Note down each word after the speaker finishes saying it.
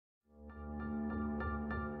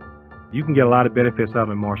You can get a lot of benefits out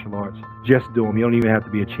of martial arts. Just do them. You don't even have to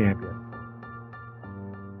be a champion.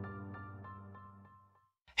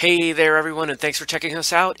 Hey there, everyone, and thanks for checking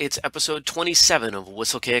us out. It's episode 27 of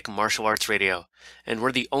Whistlekick Martial Arts Radio, and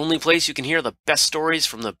we're the only place you can hear the best stories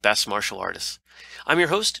from the best martial artists. I'm your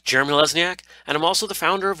host, Jeremy Lesniak, and I'm also the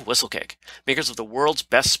founder of Whistlekick, makers of the world's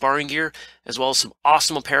best sparring gear, as well as some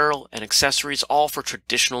awesome apparel and accessories, all for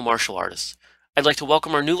traditional martial artists. I'd like to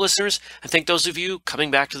welcome our new listeners and thank those of you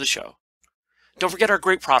coming back to the show. Don't forget our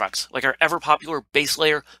great products, like our ever-popular base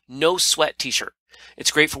layer No Sweat t-shirt. It's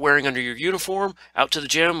great for wearing under your uniform, out to the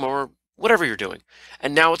gym, or whatever you're doing.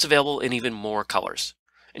 And now it's available in even more colors.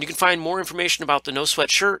 And you can find more information about the No Sweat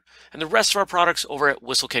shirt and the rest of our products over at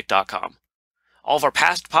whistlekick.com. All of our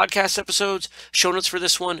past podcast episodes, show notes for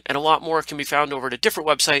this one, and a lot more can be found over at a different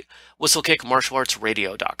website,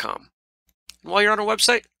 whistlekickmartialartsradio.com. And while you're on our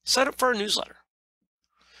website, sign up for our newsletter.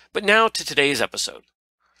 But now to today's episode.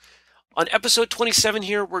 On episode 27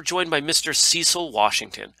 here, we're joined by Mr. Cecil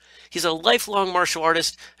Washington. He's a lifelong martial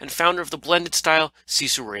artist and founder of the blended style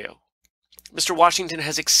Cecil. Mr. Washington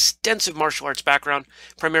has extensive martial arts background,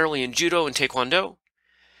 primarily in judo and taekwondo.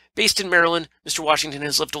 Based in Maryland, Mr. Washington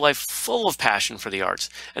has lived a life full of passion for the arts,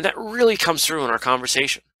 and that really comes through in our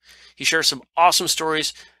conversation. He shares some awesome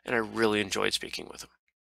stories, and I really enjoyed speaking with him.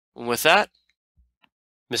 And with that,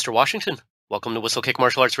 Mr. Washington, welcome to Whistlekick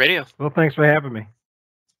Martial Arts Radio. Well, thanks for having me.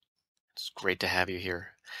 It's great to have you here.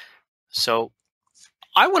 So,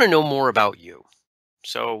 I want to know more about you.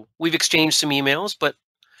 So, we've exchanged some emails, but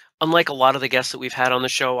unlike a lot of the guests that we've had on the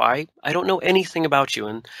show, I don't know anything about you,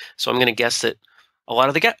 and so I'm going to guess that a lot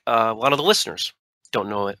of the listeners don't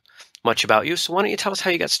know much about you. So, why don't you tell us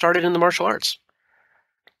how you got started in the martial arts?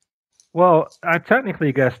 Well, I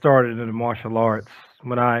technically got started in the martial arts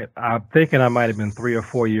when I'm thinking I might have been 3 or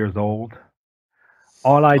 4 years old.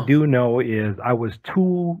 All I do know is I was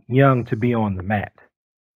too young to be on the mat.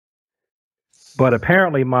 But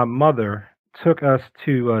apparently my mother took us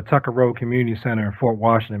to Tucker Road Community Center in Fort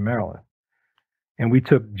Washington, Maryland. And we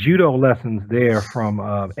took judo lessons there from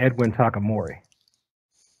Edwin Takamori.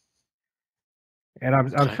 And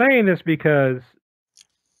I'm saying this because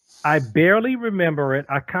I barely remember it.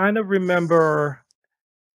 I kind of remember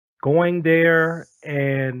going there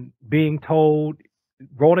and being told,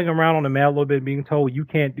 rolling around on the mat a little bit, being told you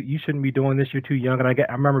shouldn't be doing this. You're too young. And I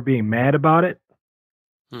remember being mad about it.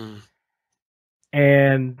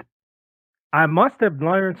 And I must have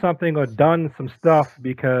learned something or done some stuff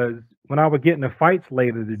because when I would get into fights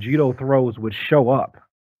later, the judo throws would show up.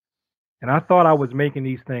 And I thought I was making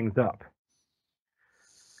these things up.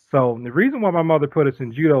 So the reason why my mother put us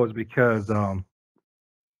in judo is because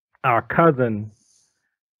our cousin,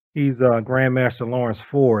 he's Grandmaster Lawrence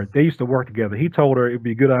Ford. They used to work together. He told her it'd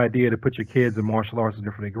be a good idea to put your kids in martial arts in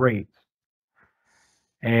different grades.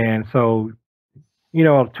 And so,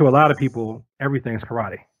 to a lot of people, everything's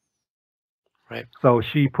karate. Right. So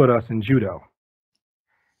she put us in judo.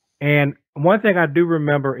 And one thing I do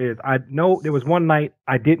remember is I know there was one night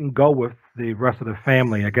I didn't go with the rest of the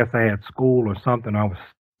family. I guess I had school or something.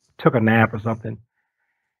 Took a nap or something.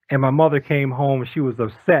 And my mother came home and she was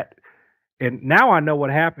upset. And now I know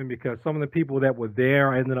what happened because some of the people that were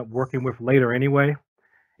there I ended up working with later anyway.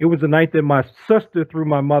 It was the night that my sister threw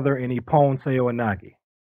my mother in Ippon Seo Inagi.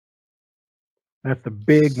 That's the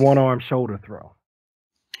big one-arm shoulder throw.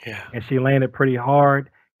 Yeah. And she landed pretty hard,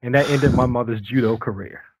 and that ended my mother's judo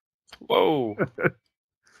career. Whoa. But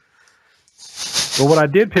what I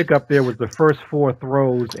did pick up there was the first 4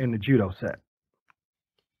 throws in the judo set.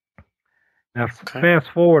 Now, Fast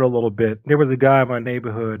forward a little bit. There was a guy in my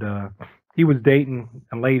neighborhood. He was dating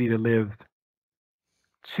a lady that lived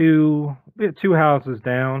two houses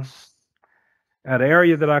down. The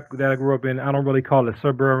area that I grew up in, I don't really call it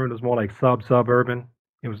suburban. It was more like suburban.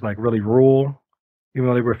 It was like really rural. Even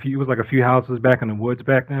though it was like a few houses back in the woods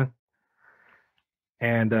back then.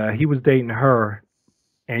 And he was dating her.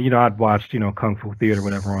 And, I'd watched, Kung Fu Theater,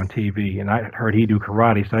 whatever, on TV. And I heard he do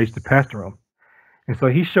karate, so I used to pester him. And so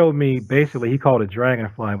he showed me, basically, he called it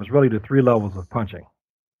dragonfly. It was really the 3 levels of punching.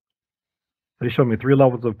 So he showed me 3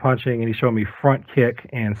 levels of punching, and he showed me front kick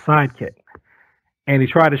and side kick. And he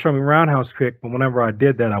tried to show me roundhouse kick, but whenever I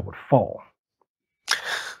did that, I would fall.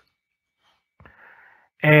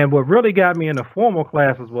 And what really got me into formal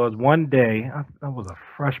classes was one day, I was a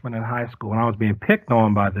freshman in high school, and I was being picked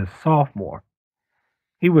on by this sophomore.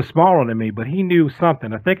 He was smaller than me, but he knew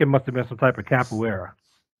something. I think it must have been some type of capoeira,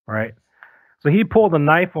 right? So he pulled a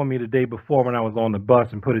knife on me the day before when I was on the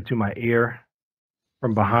bus and put it to my ear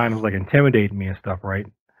from behind. It was like intimidating me and stuff, right?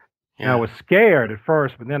 Yeah. And I was scared at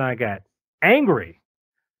first, but then I got angry.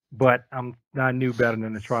 But I knew better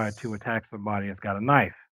than to try to attack somebody that's got a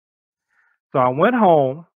knife. So I went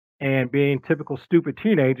home, and being typical stupid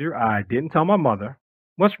teenager, I didn't tell my mother.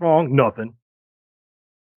 What's wrong? Nothing.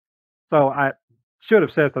 So I should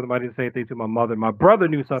have said something, but I didn't say anything to my mother. My brother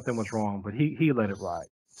knew something was wrong, but he let it ride.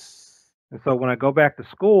 And so when I go back to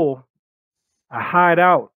school, I hide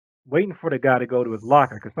out, waiting for the guy to go to his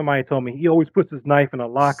locker because somebody told me he always puts his knife in a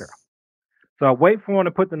locker. So I wait for him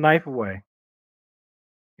to put the knife away,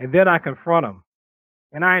 and then I confront him,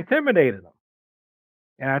 and I intimidated him.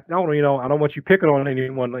 And I told him, I don't want you picking on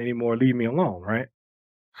anyone anymore. Leave me alone, right?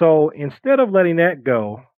 So instead of letting that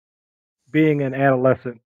go, being an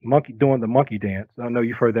adolescent monkey doing the monkey dance, I know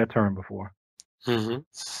you've heard that term before. Hmm.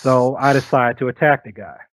 So I decided to attack the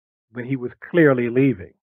guy when he was clearly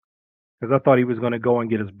leaving because I thought he was going to go and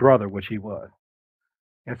get his brother, which he was.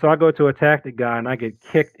 And so I go to attack the guy and I get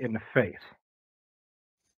kicked in the face.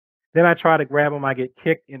 Then I try to grab him, I get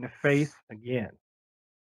kicked in the face again.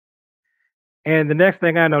 And the next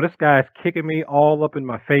thing I know, this guy's kicking me all up in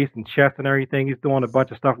my face and chest and everything. He's doing a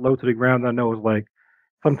bunch of stuff low to the ground. I know it's like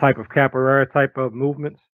some type of capoeira type of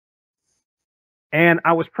movements. And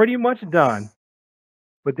I was pretty much done,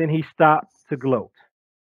 but then he stopped to gloat.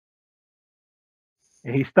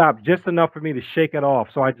 And he stopped just enough for me to shake it off.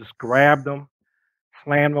 So I just grabbed him,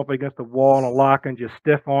 slammed him up against the wall and a locker, and just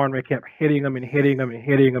stiff armed him. Kept hitting him and hitting him and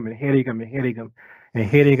hitting him and hitting him and hitting him and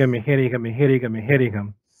hitting him and hitting him and hitting him and hitting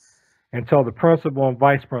him until the principal and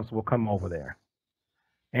vice principal come over there.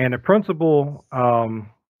 And the principal, I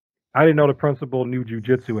didn't know the principal knew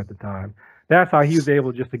jujitsu at the time. That's how he was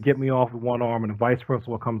able just to get me off with one arm. And the vice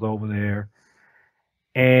principal comes over there,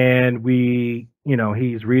 and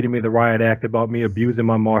he's reading me the riot act about me abusing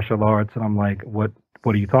my martial arts, and I'm like, what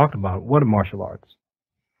are you talking about? What are martial arts?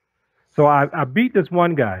 So I beat this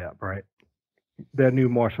one guy up, right? That knew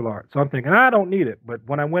martial arts. So I'm thinking, I don't need it. But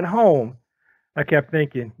when I went home, I kept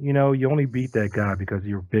thinking, you only beat that guy because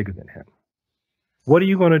you're bigger than him. What are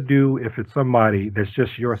you going to do if it's somebody that's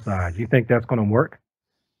just your size? You think that's going to work?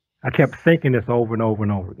 I kept thinking this over and over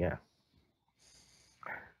and over again.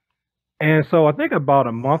 And so I think about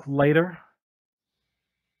a month later,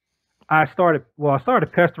 I started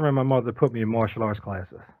pestering my mother to put me in martial arts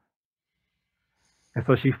classes. And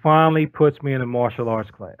so she finally puts me in a martial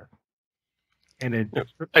arts class. And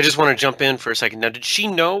I just want to jump in for a second. Now, did she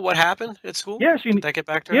know what happened at school? Yeah, did that get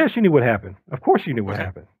back to her? Yeah, she knew what happened. Of course she knew what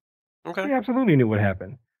happened. Okay. She absolutely knew what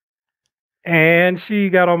happened. And she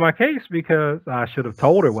got on my case because I should have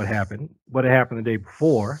told her what happened the day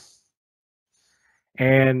before.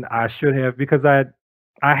 And I should have, because I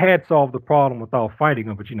had solved the problem without fighting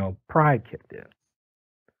them, but pride kicked in.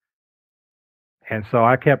 And so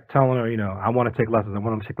I kept telling her, I want to take lessons. I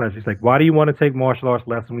want to take lessons. She's like, why do you want to take martial arts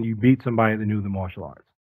lessons when you beat somebody that knew the martial arts?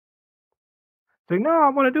 She's like, no, I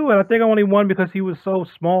want to do it. I think I only won because he was so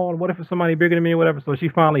small. And what if it's somebody bigger than me or whatever? So she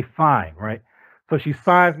finally, fine, right? So she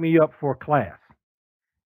signs me up for a class.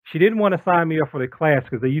 She didn't want to sign me up for the class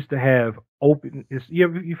because they used to have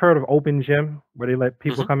you've heard of open gym where they let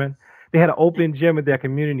people come in? They had an open gym at their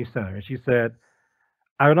community center. And she said,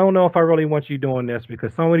 I don't know if I really want you doing this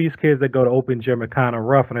because some of these kids that go to open gym are kind of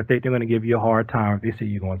rough and I think they're going to give you a hard time if they see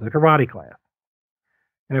you going to the karate class.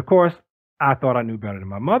 And of course, I thought I knew better than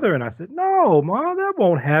my mother. And I said, no, Mom, that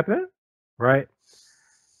won't happen. Right.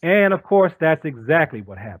 And of course, that's exactly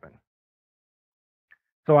what happened.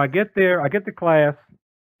 So I get there, I get to class,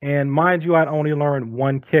 and mind you, I'd only learned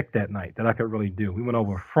one kick that night that I could really do. We went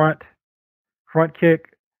over front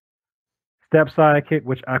kick, step side kick,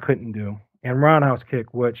 which I couldn't do, and roundhouse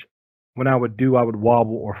kick, which when I would do, I would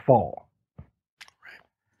wobble or fall.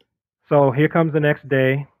 So here comes the next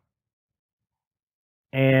day,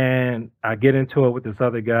 and I get into it with this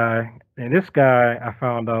other guy, and this guy I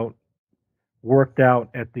found out worked out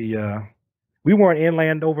at the. We weren't in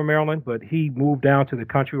Landover, Maryland, but he moved down to the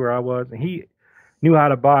country where I was, and he knew how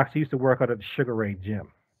to box. He used to work out at the Sugar Ray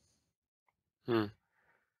gym.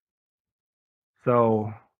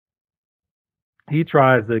 So he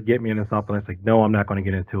tries to get me into something. I say, no, I'm not going to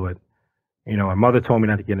get into it. My mother told me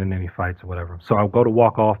not to get in any fights or whatever. So I'll go to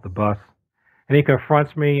walk off the bus, and he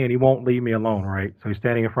confronts me, and he won't leave me alone, right? So he's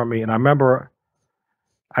standing in front of me, and I remember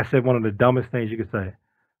I said one of the dumbest things you could say.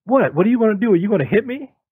 What are you going to do? Are you going to hit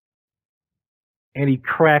me? And he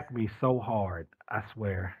cracked me so hard, I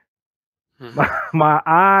swear. My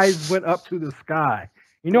eyes went up to the sky.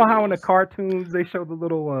 You know how in the cartoons they show the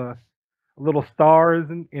little stars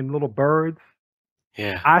and little birds?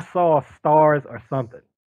 Yeah. I saw stars or something.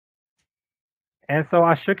 And so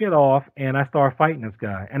I shook it off and I started fighting this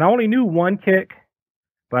guy. And I only knew one kick,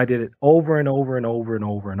 but I did it over and over and over and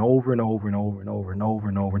over and over and over and over and over and over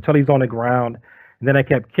and over until he's on the ground. And then I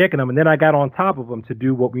kept kicking him, and then I got on top of him to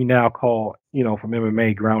do what we now call, from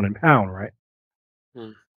MMA, ground and pound, right?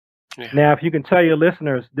 Mm. Yeah. Now, if you can tell your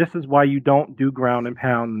listeners, this is why you don't do ground and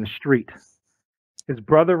pound in the street. His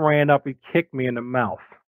brother ran up and kicked me in the mouth.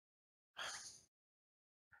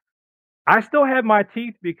 I still have my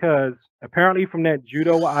teeth because apparently from that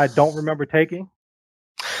judo I don't remember taking.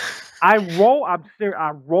 I'm serious.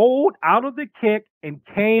 I rolled out of the kick and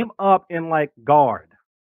came up in like guard.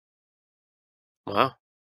 Wow.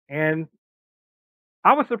 And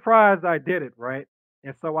I was surprised I did it, right?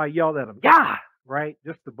 And so I yelled at him, yeah, right?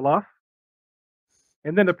 Just to bluff.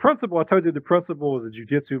 And then the principal, I told you the principal was a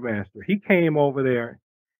jujitsu master. He came over there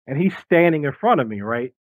and he's standing in front of me,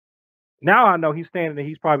 right? Now I know he's standing there.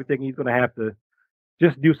 He's probably thinking he's going to have to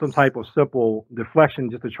just do some type of simple deflection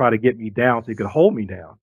just to try to get me down so he could hold me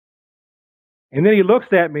down. And then he looks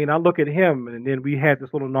at me and I look at him. And then we had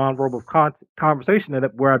this little nonverbal conversation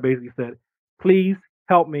where I basically said, please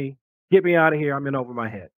help me, get me out of here. I'm in over my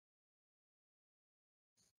head.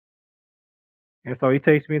 And so he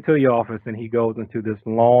takes me into the office and he goes into this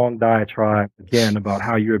long diatribe again about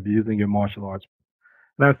how you're abusing your martial arts.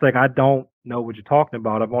 And I was like, I don't know what you're talking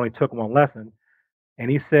about. I've only took one lesson. And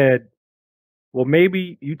he said, well,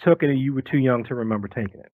 maybe you took it and you were too young to remember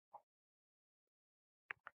taking it.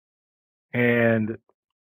 And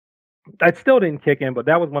I still didn't kick in, but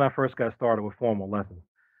that was when I first got started with formal lessons.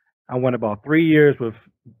 I went about 3 years with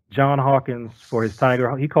John Hawkins for his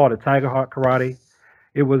Tiger. He called it Tiger Hawk Karate.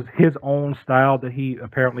 It was his own style that he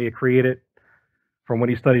apparently had created from when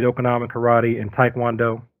he studied Okinawan karate and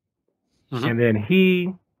Taekwondo. Mm-hmm. And then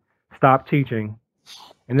he stopped teaching.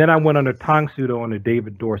 And then I went under Tang Sudo under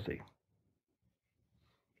David Dorsey.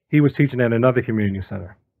 He was teaching at another community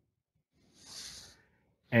center.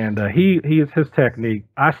 And his technique,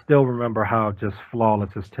 I still remember how just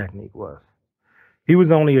flawless his technique was. He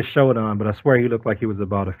was only a Shodan, but I swear he looked like he was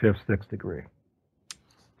about a fifth, sixth degree.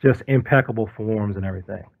 Just impeccable forms and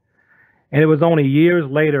everything. And it was only years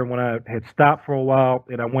later when I had stopped for a while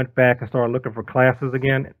and I went back and started looking for classes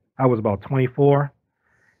again. I was about 24.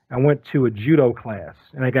 I went to a judo class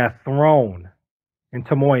and I got thrown in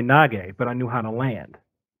Tomoe Nage, but I knew how to land.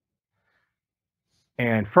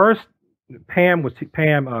 And first, Pam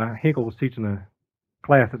Hinkle was teaching the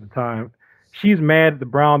class at the time. She's mad at the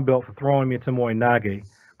brown belt for throwing me into Tomoe Nage,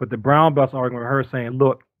 but the brown belt's arguing with her saying,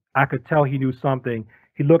 look, I could tell he knew something.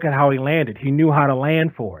 He looked at how he landed. He knew how to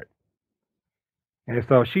land for it. And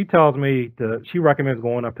so she tells me she recommends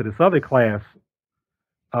going up to this other class.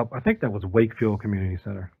 I think that was Wakefield Community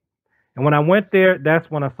Center. And when I went there, that's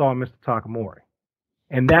when I saw Mr. Takamori.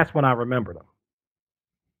 And that's when I remembered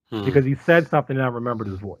him. Because he said something and I remembered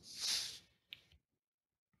his voice.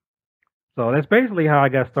 So that's basically how I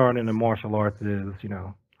got started in the martial arts is,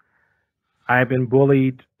 I've been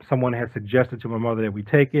bullied. Someone had suggested to my mother that we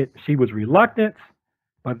take it. She was reluctant.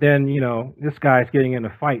 But then, this guy's getting into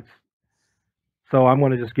fights. So I'm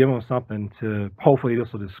going to just give him something to, hopefully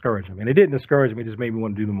this will discourage him. And it didn't discourage me, it just made me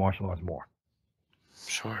want to do the martial arts more.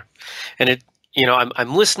 Sure. And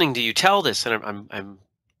I'm listening to you tell this and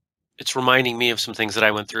it's reminding me of some things that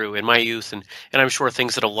I went through in my youth and I'm sure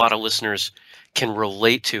things that a lot of listeners can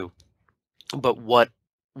relate to. But what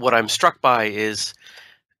I'm struck by is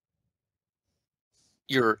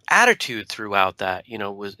your attitude throughout that,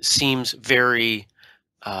 seems very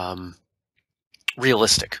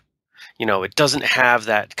realistic. It doesn't have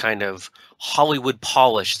that kind of Hollywood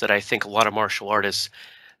polish that I think a lot of martial artists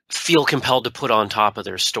feel compelled to put on top of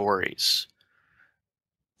their stories.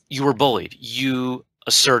 You were bullied. You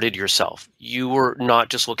asserted yourself. You were not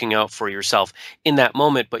just looking out for yourself in that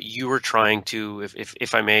moment, but you were trying to,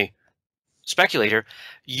 if I may speculate here,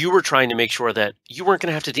 you were trying to make sure that you weren't going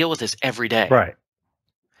to have to deal with this every day. Right.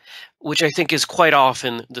 Which I think is quite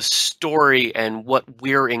often the story and what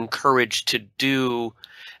we're encouraged to do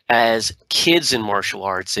as kids in martial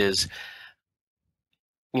arts is,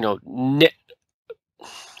 the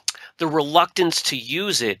reluctance to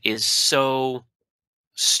use it is so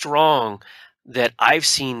strong that I've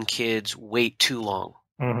seen kids wait too long.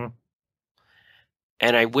 Mm-hmm.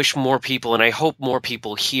 And I wish more people, and I hope more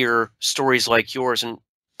people hear stories like yours. And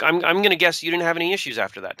I'm going to guess you didn't have any issues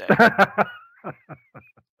after that day.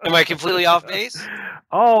 Am I completely off base?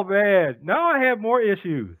 Oh, man. No, I had more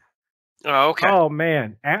issues. Oh, okay. Oh,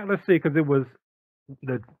 man. Let's see, because it was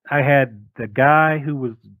I had the guy who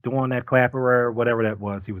was doing that clapper or whatever that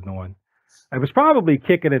was he was doing. It was probably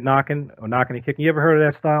kicking and knocking or knocking and kicking. You ever heard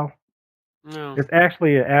of that style? No. It's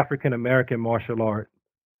actually an African-American martial art.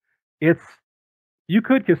 You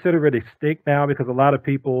could consider it extinct now because a lot of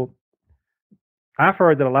people, I've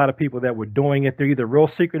heard that a lot of people that were doing it, they're either real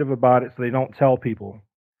secretive about it so they don't tell people,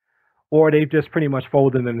 or they've just pretty much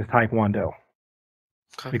folded into Taekwondo.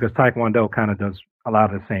 Okay. Because Taekwondo kind of does a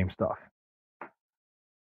lot of the same stuff.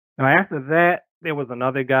 And after that, there was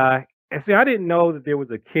another guy. And see, I didn't know that there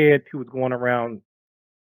was a kid who was going around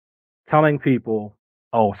telling people,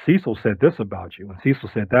 "Oh, Cecil said this about you, and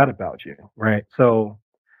Cecil said that about you." Right? So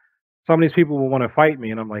some of these people will want to fight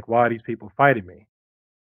me, and I'm like, "Why are these people fighting me?"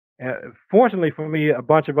 Fortunately for me, a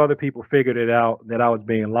bunch of other people figured it out that I was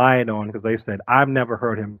being lied on because they said I've never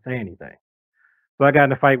heard him say anything. So I got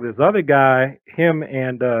in a fight with this other guy, him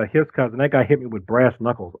and his cousin. That guy hit me with brass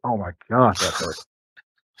knuckles. Oh my gosh, that hurt.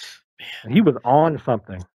 And he was on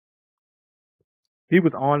something. He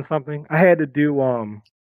was on something. I had to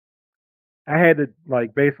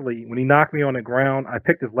like basically when he knocked me on the ground, I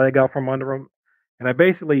picked his leg out from under him and I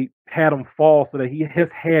basically had him fall so that his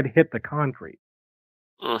head hit the concrete.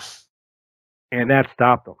 Ugh. And that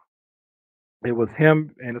stopped him. It was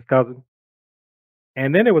him and his cousin.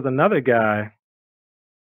 And then there was another guy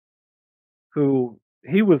who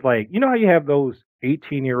he was like, you know how you have those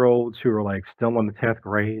 18-year-olds who are like still in the 10th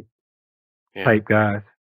grade Yeah. type guys?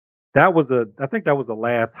 I think that was the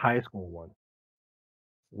last high school one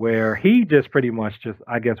where he just pretty much just,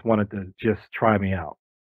 I guess, wanted to just try me out.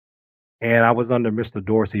 And I was under Mr.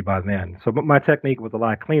 Dorsey by then. So, but my technique was a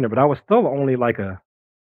lot cleaner, but I was still only like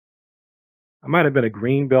I might have been a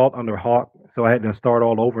green belt under Hawk. So I had to start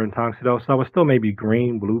all over in Tuxedo. So I was still maybe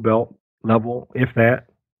green, blue belt level, if that.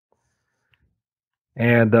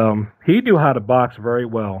 And he knew how to box very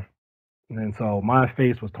well. And so my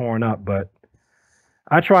face was torn up, but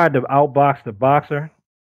I tried to outbox the boxer.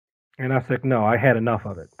 And I said, no, I had enough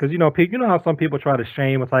of it. Because, you know how some people try to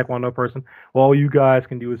shame a Taekwondo person? Well, all you guys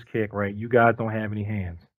can do is kick, right? You guys don't have any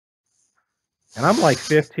hands. And I'm like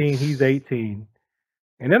 15, he's 18.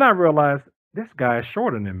 And then I realized this guy is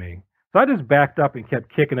shorter than me. So I just backed up and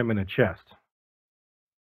kept kicking him in the chest.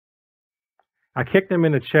 I kicked him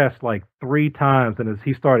in the chest like 3 times, and as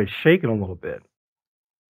he started shaking a little bit.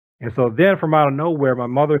 And so then from out of nowhere, my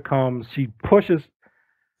mother comes, she pushes,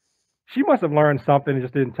 she must have learned something and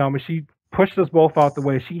just didn't tell me. She pushed us both out the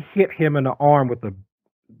way. She hit him in the arm with the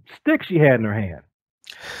stick she had in her hand.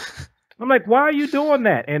 I'm like, why are you doing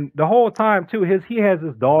that? And the whole time too, he has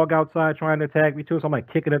this dog outside trying to attack me too. So I'm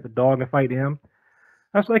like kicking at the dog and fighting him.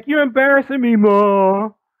 I was like, you're embarrassing me, Ma.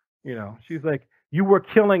 She's like, you were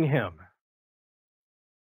killing him.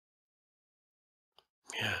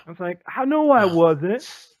 Yeah. I was like, I know I wasn't.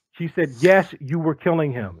 She said, yes, you were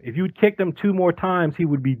killing him. If you'd kicked him 2 more times, he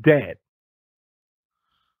would be dead.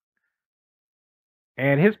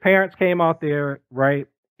 And his parents came out there, right?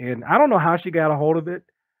 And I don't know how she got a hold of it,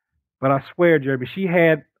 but I swear, Jeremy, she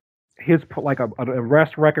had his like an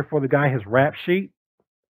arrest record for the guy, his rap sheet.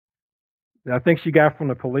 I think she got from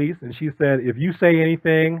the police, and she said, if you say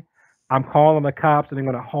anything, I'm calling the cops, and they're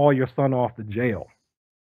going to haul your son off to jail.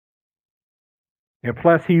 And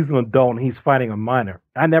plus, he's an adult, and he's fighting a minor.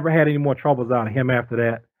 I never had any more troubles out of him after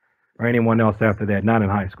that, or anyone else after that, not in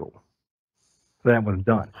high school. So that was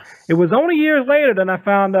done. It was only years later that I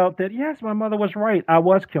found out that, yes, my mother was right. I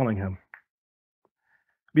was killing him.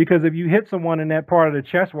 Because if you hit someone in that part of the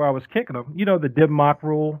chest where I was kicking them, you know the Dib Mock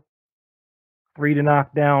rule: 3 to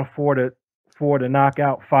knock down, 4 to knock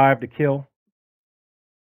out, 5 to kill.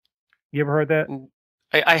 You ever heard that?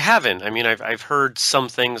 I haven't. I mean, I've heard some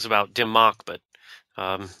things about Dim Mak, but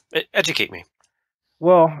educate me.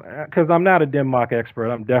 Well, because I'm not a Dim Mock expert,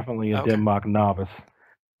 I'm definitely a Okay. Dim Mock novice.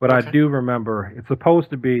 But I Okay. do remember it's supposed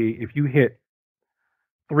to be if you hit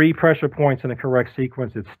 3 pressure points in the correct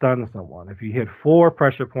sequence, it stuns someone. If you hit 4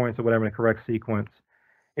 pressure points or whatever in the correct sequence,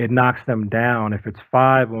 it knocks them down. If it's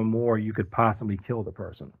 5 or more, you could possibly kill the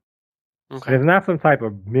person. Okay. And it's not some type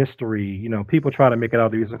of mystery. People try to make it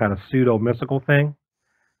out to be some kind of pseudo mystical thing.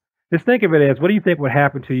 Just think of it as, what do you think would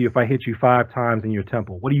happen to you if I hit you 5 times in your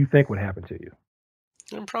temple? What do you think would happen to you?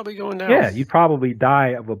 I'm probably going down. Yeah, you'd probably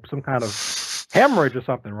die of some kind of hemorrhage or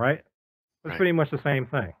something, right? It's Right. pretty much the same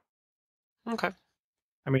thing. Okay.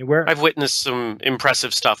 I mean, I've witnessed some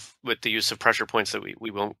impressive stuff with the use of pressure points that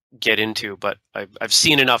we won't get into, but I've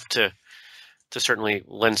seen enough to certainly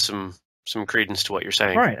lend some credence to what you're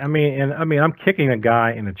saying. right. I mean, I'm kicking a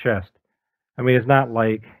guy in the chest. I mean, it's not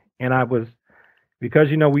like, and I was, because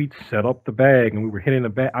we set up the bag and we were hitting the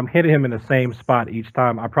bag. I'm hitting him in the same spot each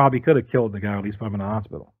time. I probably could have killed the guy, at least if I'm in the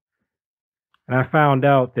hospital. And I found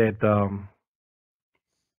out that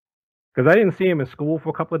because I didn't see him in school for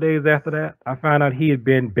a couple of days after that, I found out he had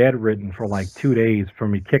been bedridden for like 2 days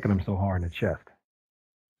from me kicking him so hard in the chest.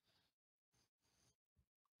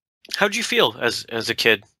 How'd you feel as a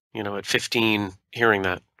kid? At 15, hearing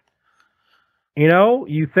that.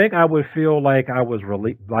 You think I would feel like I was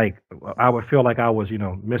I would feel like I was,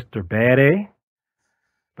 Mr. Bad A.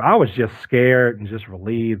 But I was just scared and just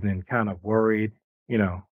relieved and kind of worried,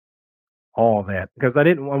 all that because I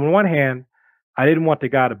didn't. On one hand, I didn't want the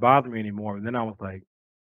guy to bother me anymore, and then I was like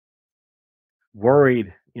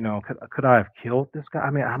worried. Could I have killed this guy? I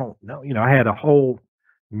mean, I don't know. I had a whole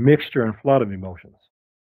mixture and flood of emotions.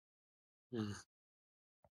 Mm,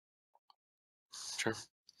 sure.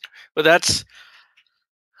 But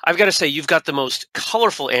I've got to say, you've got the most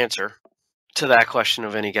colorful answer to that question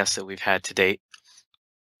of any guest that we've had to date.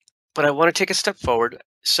 But I want to take a step forward.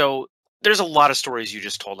 So there's a lot of stories you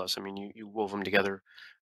just told us. I mean, you wove them together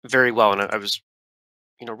very well, and I was,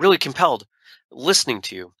 really compelled listening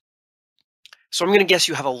to you. So I'm going to guess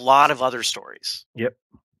you have a lot of other stories, Yep.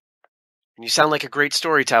 and you sound like a great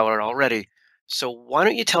storyteller already. So why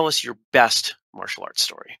don't you tell us your best martial arts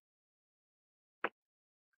story?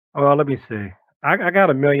 Well, let me see. I got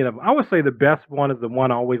a million of them. I would say the best one is the one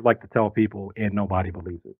I always like to tell people, and nobody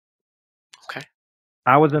believes it. Okay.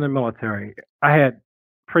 I was in the military. I had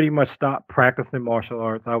pretty much stopped practicing martial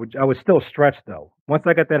arts. I would still stretch though. Once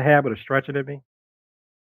I got that habit of stretching in me,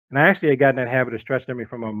 and I actually had gotten that habit of stretching in me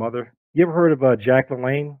from my mother. You ever heard of Jacqueline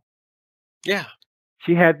Lane? Yeah.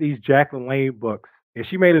 She had these Jacqueline Lane books, and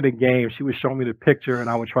she made it a game. She would show me the picture, and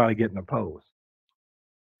I would try to get in the pose.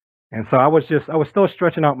 And so I was still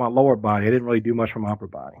stretching out my lower body. I didn't really do much for my upper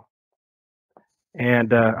body.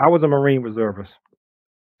 And I was a Marine reservist.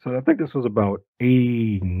 So I think this was about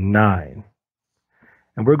 89.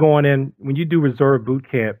 And we're going in, when you do reserve boot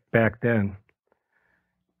camp back then,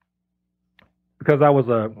 because I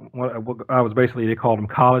was basically, they called them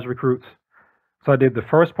college recruits. So I did the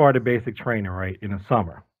first part of basic training, right, in the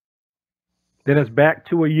summer. Then it's back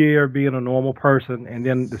to a year being a normal person. And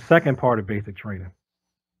then the second part of basic training,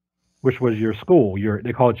 which was your school.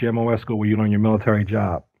 They call it your MOS school, where you learn your military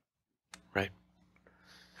job. Right.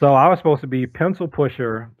 So I was supposed to be pencil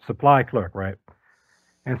pusher, supply clerk, right?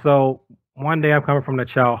 And so one day I'm coming from the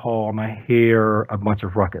chow hall and I hear a bunch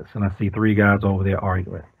of ruckus and I see three guys over there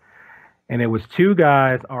arguing. And it was two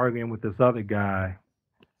guys arguing with this other guy.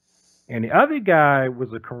 And the other guy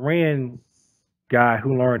was a Korean guy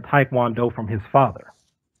who learned Taekwondo from his father.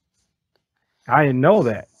 I didn't know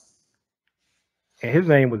that. And his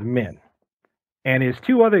name was Min. And his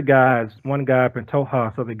two other guys, one guy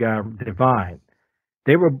Pantojas, other guy Divine.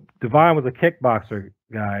 Divine was a kickboxer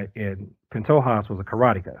guy and Pantojas was a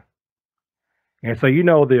karate guy. And so you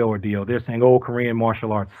know the ordeal. They're saying, "Oh, Korean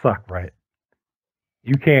martial arts suck," right?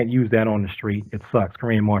 You can't use that on the street. It sucks.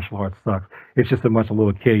 Korean martial arts sucks. It's just a bunch of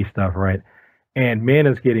little kiddie stuff, right? And Min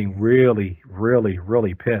is getting really, really,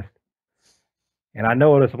 really pissed. And I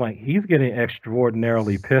noticed, I'm like, he's getting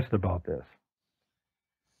extraordinarily pissed about this.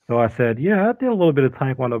 So I said, "Yeah, I did a little bit of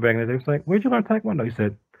Taekwondo back in the day." He was like, "Where'd you learn Taekwondo?" He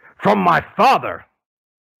said, "From my father."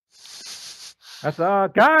 I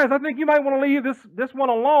said, "Guys, I think you might want to leave this one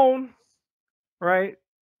alone, right?"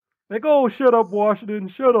 They go, "Oh, shut up, Washington.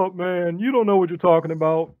 Shut up, man. You don't know what you're talking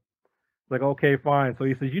about." It's like, okay, fine. So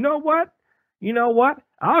he says, "You know what? You know what?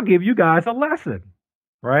 I'll give you guys a lesson."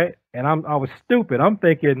 Right? And I was stupid. I'm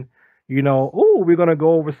thinking, oh, we're gonna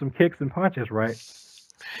go over some kicks and punches, right?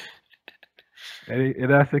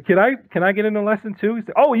 And I said, can I get in a lesson too? He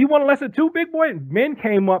said, "Oh, you want a lesson too, big boy?" And Min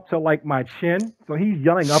came up to like my chin, so he's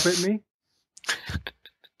yelling up at me.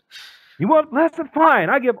 "You want lesson? Fine.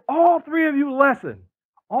 I give all three of you lesson.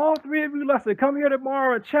 All three of you lesson. Come here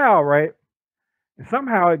tomorrow at chow, right?" And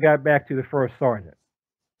somehow it got back to the first sergeant.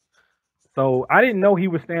 So I didn't know he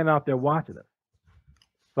was standing out there watching us.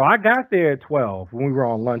 So I got there at 12 when we were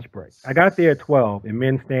on lunch break. I got there at 12 and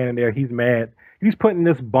Min's standing there. He's mad. He's putting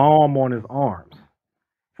this balm on his arms.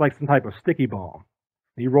 It's like some type of sticky balm.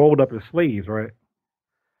 He rolled up his sleeves, right?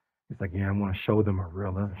 He's like, "Yeah, I'm going to show them a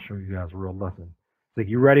real lesson. Show you guys a real lesson." He's like,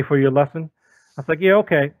 "You ready for your lesson?" I was like, "Yeah,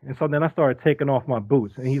 okay." And so then I started taking off my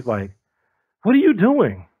boots. And he's like, "What are you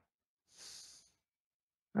doing?"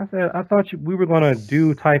 I said, "I thought we were going to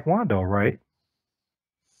do Taekwondo, right?"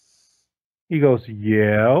 He goes,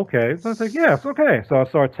 "Yeah, okay." So I said, "Yes, okay." So I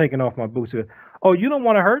started taking off my boots. He goes, "Oh, you don't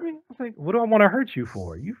want to hurt me?" I was like, "What do I want to hurt you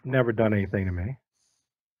for? You've never done anything to me."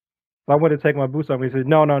 So I went to take my boots off. He said,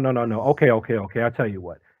 "No, no, no, no, no. Okay, okay, okay. I'll tell you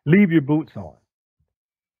what. Leave your boots on."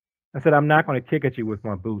 I said, "I'm not going to kick at you with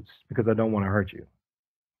my boots because I don't want to hurt you."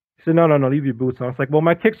 He said, "No, no, no. Leave your boots on." I was like, "Well,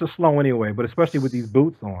 my kicks are slow anyway, but especially with these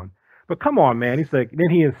boots on. But come on, man." He's like, then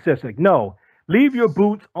he insists, like, "No, leave your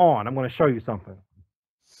boots on. I'm going to show you something."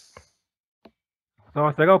 So I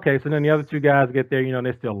was like, okay. So then the other two guys get there,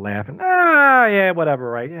 they're still laughing. "Ah, yeah, whatever,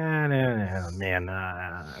 right? Yeah, man,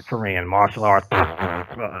 Korean martial arts."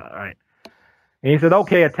 Right. And he said,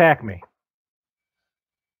 "Okay, attack me."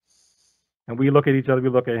 And we look at each other, we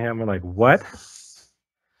look at him, we're like, "What?"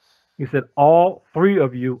 He said, "All three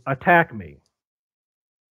of you attack me."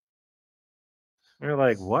 And you're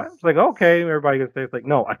like, what? It's like, okay. Everybody gets say, it's like,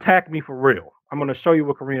 no, attack me for real. I'm going to show you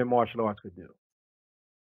what Korean martial arts could do.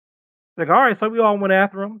 It's like, all right. So we all went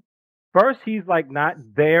after him. First, he's like not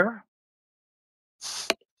there.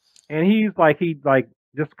 And he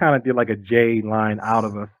just kind of did like a J line out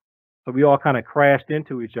of us. So we all kind of crashed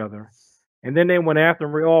into each other. And then they went after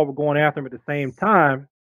him. We all were going after him at the same time.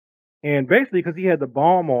 And basically, because he had the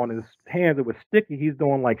bomb on his hands, it was sticky. He's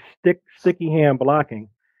doing like sticky hand blocking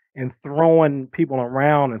and throwing people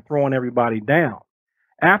around and throwing everybody down.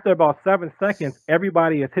 After about 7 seconds,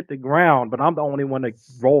 everybody has hit the ground, but I'm the only one that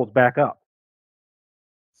rolls back up.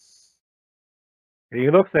 And he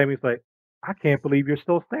looks at me, he's like, I can't believe you're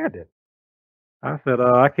still standing. I said,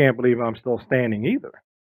 I can't believe I'm still standing either.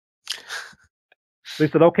 So he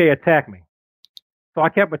said, okay, attack me. So I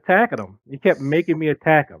kept attacking him. He kept making me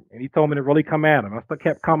attack him. And he told me to really come at him. I still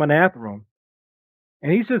kept coming after him.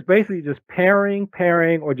 And he's just basically just parrying,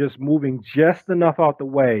 or just moving just enough out the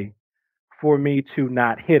way for me to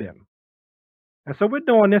not hit him. And so we're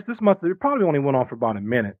doing this. It probably only went on for about a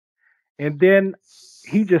minute. And then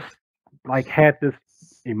he just like had this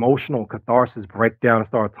emotional catharsis breakdown and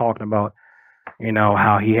started talking about,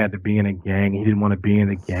 how he had to be in a gang. He didn't want to be in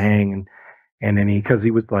the gang. And then because he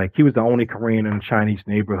was the only Korean in a Chinese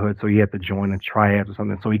neighborhood, so he had to join the triads or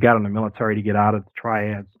something. So he got in the military to get out of the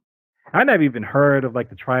triads. I never even heard of like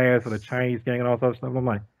the triads or the Chinese gang and all that stuff. I'm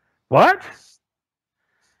like, what?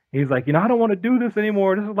 He's like, I don't want to do this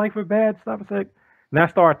anymore. This is like for bad stuff. It's like, and I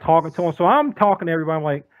started talking to him. So I'm talking to everybody. I'm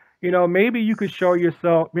like, maybe you could show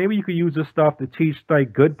yourself. Maybe you could use this stuff to teach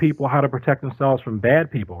like good people how to protect themselves from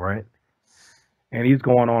bad people, right? And he's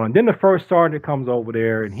going on. And then the first sergeant comes over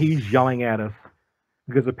there and he's yelling at us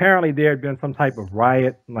because apparently there had been some type of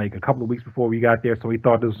riot like a couple of weeks before we got there. So he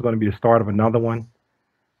thought this was going to be the start of another one.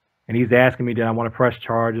 And he's asking me, did I want to press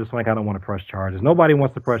charges? I'm like, I don't want to press charges. Nobody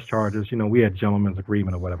wants to press charges. We had gentlemen's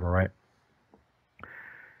agreement or whatever, right?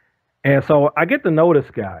 And so I get to know this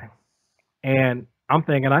guy. And I'm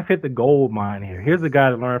thinking, I've hit the gold mine here. Here's a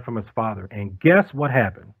guy that learned from his father. And guess what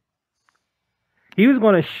happened? He was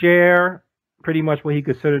going to share pretty much what he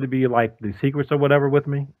considered to be like the secrets or whatever with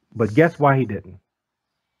me. But guess why he didn't?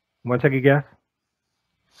 Want to take a guess?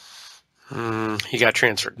 He got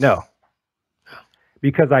transferred. No.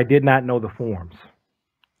 Because I did not know the forms.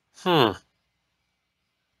 He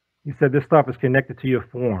said, this stuff is connected to your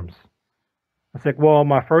forms. I said, well,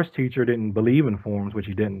 my first teacher didn't believe in forms, which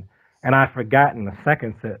he didn't. And I'd forgotten the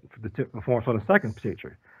second set, the forms from the second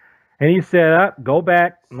teacher. And he said, go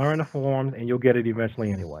back, learn the forms, and you'll get it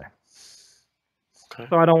eventually anyway. Okay.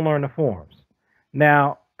 So I don't learn the forms.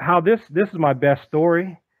 Now, how this is my best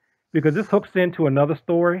story, because this hooks into another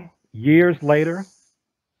story years later.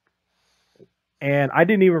 And I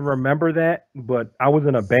didn't even remember that, but I was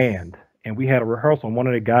in a band and we had a rehearsal. And one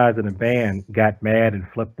of the guys in the band got mad and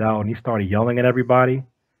flipped out and he started yelling at everybody.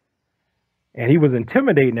 And he was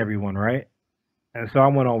intimidating everyone, right? And so I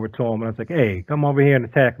went over to him and I was like, hey, come over here and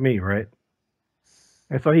attack me, right?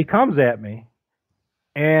 And so he comes at me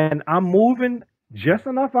and I'm moving just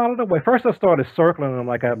enough out of the way. First, I started circling him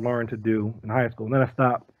like I'd learned to do in high school. And then I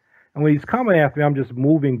stopped. And when he's coming after me, I'm just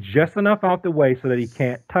moving just enough out the way so that he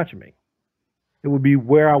can't touch me. It would be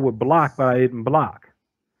where I would block, but I didn't block.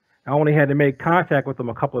 I only had to make contact with him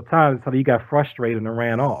a couple of times until he got frustrated and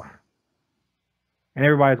ran off. And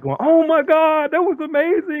everybody's going, oh my God, that was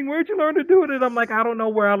amazing. Where'd you learn to do it? I'm like, I don't know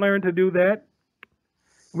where I learned to do that.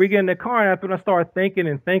 We get in the car and after I started thinking.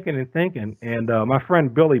 And my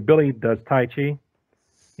friend Billy does Tai Chi.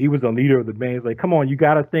 He was the leader of the band. He's like, come on, you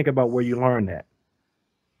got to think about where you learned that.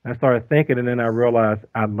 And I started thinking and then I realized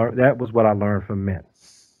that was what I learned from men.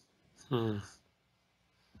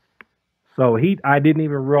 So I didn't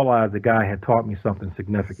even realize the guy had taught me something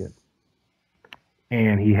significant.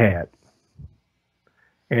 And he had.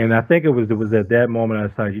 And I think it was at that moment I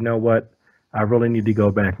decided, you know what? I really need to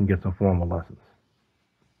go back and get some formal lessons.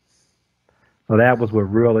 So that was what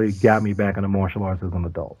really got me back into martial arts as an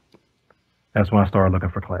adult. That's when I started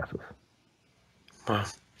looking for classes. Wow.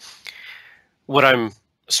 What I'm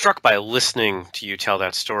struck by listening to you tell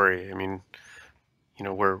that story, I mean,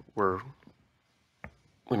 we've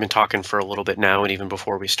been talking for a little bit now, and even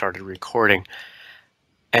before we started recording,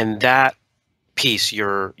 and that piece,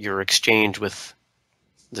 your exchange with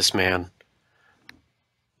this man,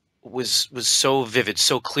 was so vivid,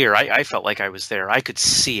 so clear. I felt like I was there. I could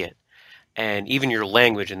see it, and even your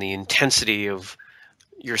language and the intensity of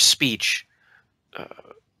your speech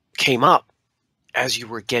came up as you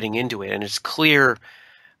were getting into it, and it's clear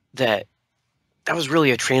that was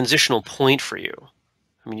really a transitional point for you.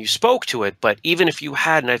 I mean, you spoke to it, but even if you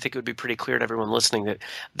hadn't, I think it would be pretty clear to everyone listening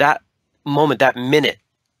that moment, that minute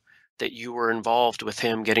that you were involved with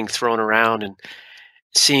him getting thrown around and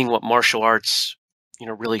seeing what martial arts,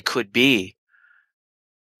 really could be,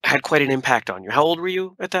 had quite an impact on you. How old were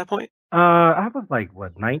you at that point? I was like,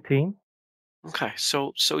 what, 19? Okay,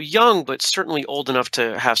 so young, but certainly old enough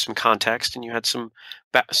to have some context, and you had some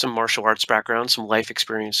martial arts background, some life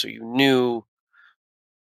experience, so you knew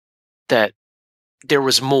that there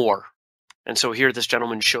was more. And so here, this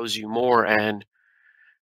gentleman shows you more, and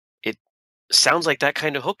it sounds like that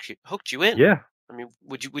kind of hooked you in. Yeah. I mean,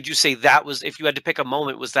 would you say that was, if you had to pick a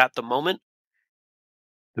moment, was that the moment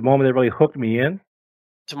The moment that really hooked me in,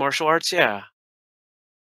 to martial arts? Yeah.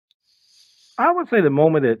 I would say the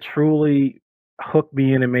moment that truly hooked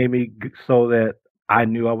me in and made me so that I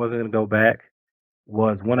knew I wasn't going to go back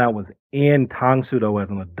was when I was in Tang Sudo as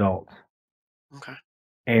an adult. Okay.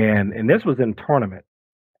 And this was in tournament.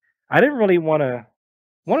 I didn't really want to.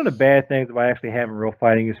 One of the bad things about actually having real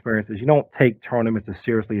fighting experience is you don't take tournaments as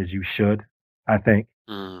seriously as you should, I think,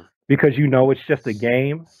 Mm, because you know it's just a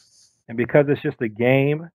game. And because it's just a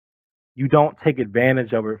game, you don't take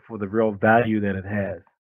advantage of it for the real value that it has.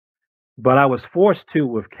 But I was forced to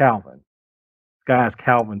with Calvin. This guy's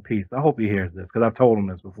Calvin Peace. I hope he hears this because I've told him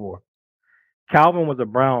this before. Calvin was a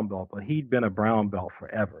brown belt, but he'd been a brown belt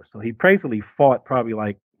forever. So he basically fought probably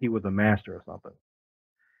like he was a master or something.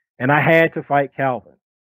 And I had to fight Calvin.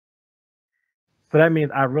 So that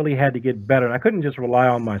means I really had to get better. And I couldn't just rely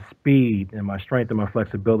on my speed and my strength and my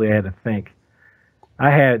flexibility. I had to think. I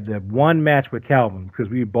had the one match with Calvin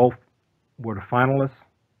because we both were the finalists.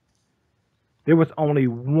 There was only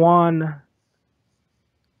one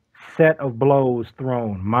set of blows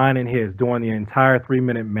thrown, mine and his, during the entire 3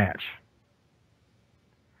 minute match.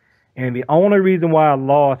 And the only reason why I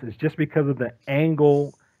lost is just because of the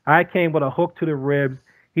angle. I came with a hook to the ribs.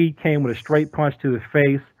 He came with a straight punch to the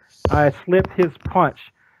face. I slipped his punch,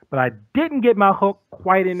 but I didn't get my hook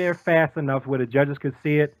quite in there fast enough where the judges could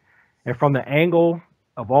see it. And from the angle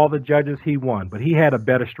of all the judges, he won. But he had a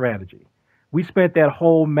better strategy. We spent that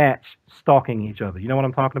whole match stalking each other. You know what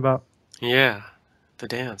I'm talking about? yeah, the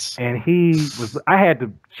dance. And I had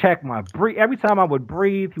to check my breathe. Every time I would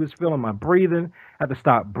breathe, he was feeling my breathing. I had to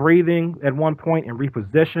stop breathing at one point and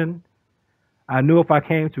reposition. I knew if I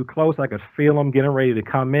came too close, I could feel him getting ready to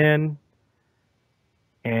come in.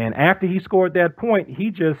 And after he scored that point,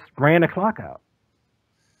 he just ran the clock out.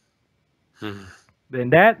 Hmm.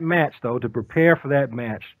 In that match, though, to prepare for that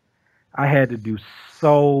match, I had to do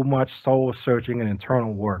so much soul searching and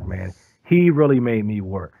internal work, man. He really made me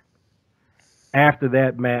work. After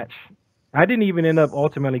that match, I didn't even end up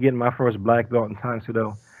ultimately getting my first black belt in Tang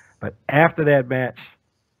Sudo. But after that match,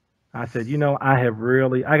 I said,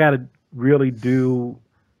 I got to really do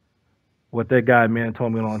what that guy man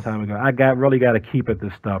told me a long time ago. Really got to keep at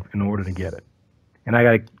this stuff in order to get it, and I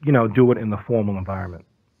got to do it in the formal environment.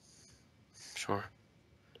 Sure.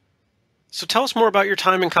 So tell us more about your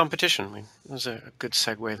time in competition. I mean, that was a good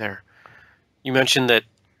segue there. You mentioned that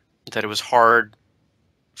it was hard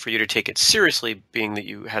for you to take it seriously, being that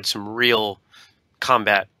you had some real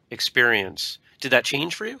combat experience. Did that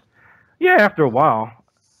change for you? Yeah, after a while.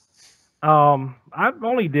 I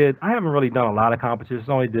haven't really done a lot of competitions.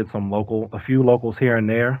 I only did a few locals here and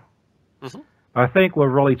there. Hmm. I think what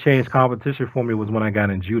really changed competition for me was when I got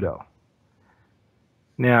in judo.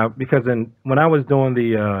 Now, because when I was doing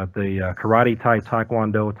the karate type,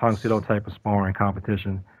 taekwondo, tang soo type of sparring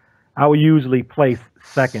competition, I would usually place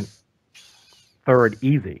second, third,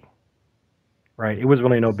 easy. Right? It was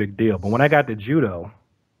really no big deal. But when I got to judo,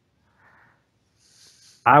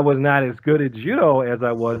 I was not as good at judo as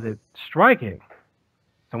I was at striking.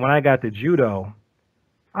 So when I got to judo,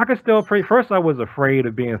 I could still pray. First, I was afraid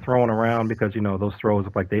of being thrown around because those throws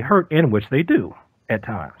look like they hurt, in which they do at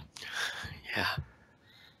times. Yeah.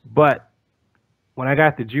 But when I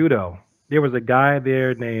got to judo, there was a guy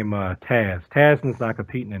there named Taz. Taz is not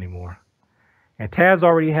competing anymore, and Taz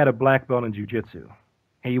already had a black belt in jujitsu,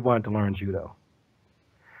 and he wanted to learn judo.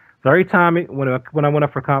 So every time when I went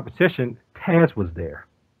up for competition, Taz was there,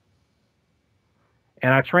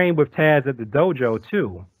 and I trained with Taz at the dojo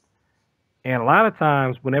too. And a lot of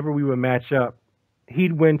times, whenever we would match up,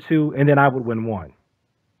 he'd win two, and then I would win one.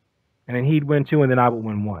 And then he'd win two, and then I would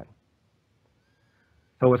win one.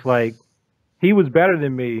 So it's like he was better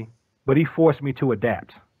than me, but he forced me to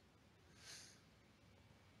adapt.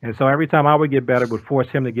 And so every time I would get better, it would force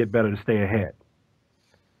him to get better to stay ahead.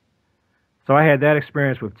 So I had that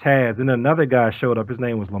experience with Taz. And then another guy showed up. His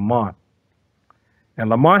name was Lamont.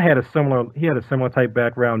 And Lamont had a similar type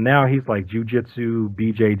background. Now he's like jiu-jitsu,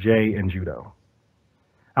 BJJ, and judo.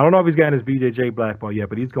 I don't know if he's gotten his BJJ black belt yet,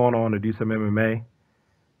 but he's going on to do some MMA.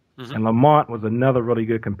 Mm-hmm. And Lamont was another really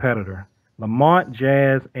good competitor. Lamont,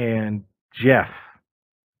 Jazz, and Jeff.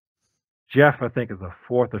 Jeff, I think, is a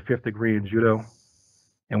fourth or fifth degree in judo.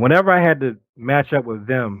 And whenever I had to match up with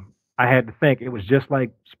them, I had to think it was just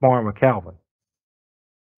like sparring with Calvin.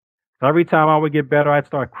 So every time I would get better, I'd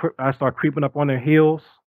start creeping up on their heels.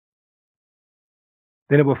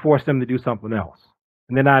 Then it would force them to do something else,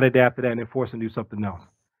 and then I'd adapt to that and then force them to do something else.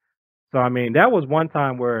 So I mean, that was one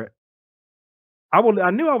time where I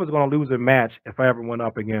knew I was going to lose a match if I ever went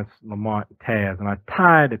up against Lamont and Taz, and I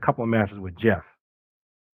tied a couple of matches with Jeff.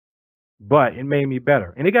 But it made me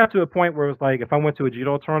better, and it got to a point where it was like if I went to a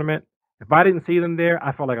judo tournament, if I didn't see them there,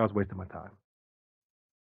 I felt like I was wasting my time.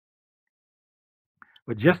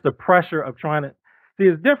 But just the pressure of trying to see,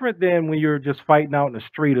 it's different than when you're just fighting out in the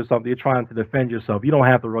street or something. You're trying to defend yourself. You don't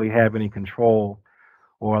have to really have any control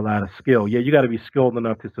or a lot of skill. Yeah, you got to be skilled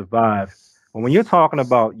enough to survive. But when you're talking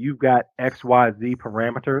about you've got X, Y, Z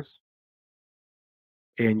parameters,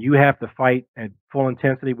 and you have to fight at full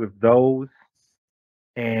intensity with those,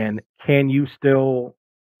 and can you still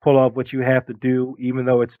pull off what you have to do, even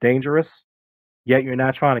though it's dangerous, yet you're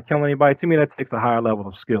not trying to kill anybody? To me, that takes a higher level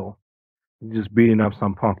of skill. You're just beating up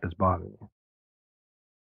some punk that's bothering you.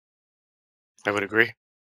 I would agree.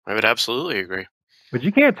 I would absolutely agree. But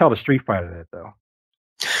you can't tell the Street Fighter that, though.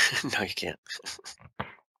 No, you can't.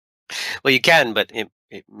 Well, you can, but it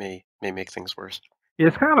may make things worse.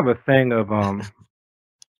 It's kind of a thing of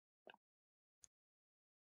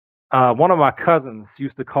one of my cousins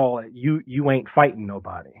used to call it "you ain't fighting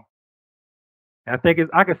nobody." And I think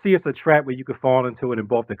I can see it's a trap where you could fall into it in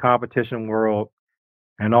both the competition world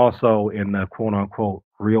and also in the quote unquote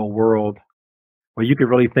real world, where you could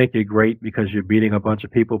really think you're great because you're beating a bunch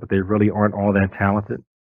of people, but they really aren't all that talented.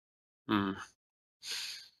 Mm.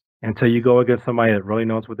 Until you go against somebody that really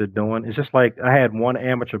knows what they're doing. It's just like I had one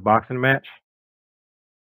amateur boxing match,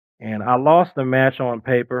 and I lost the match on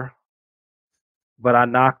paper, but I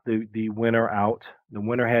knocked the winner out. The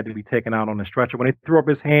winner had to be taken out on the stretcher. When he threw up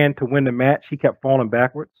his hand to win the match, he kept falling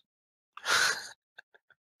backwards.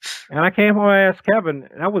 And I came home and asked Kevin.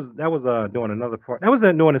 That was doing another part. That was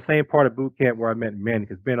doing the same part of boot camp where I met Ben,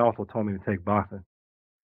 because Ben also told me to take boxing.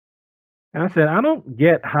 And I said, I don't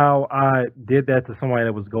get how I did that to somebody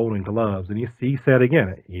that was Golden Gloves. And he said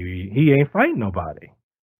again, he ain't fighting nobody.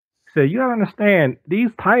 He said, you gotta understand, these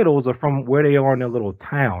titles are from where they are in their little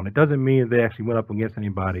town. It doesn't mean they actually went up against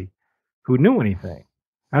anybody who knew anything.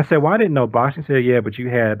 I said, well, I didn't know boxing. He said, yeah, but you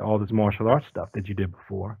had all this martial arts stuff that you did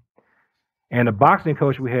before. And the boxing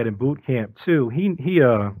coach we had in boot camp too, he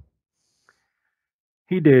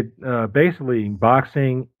did basically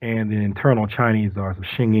boxing and the internal Chinese arts of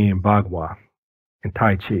Xingyi and Bagua and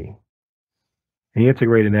Tai Chi. He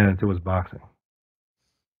integrated that into his boxing,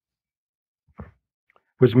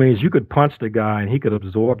 which means you could punch the guy and he could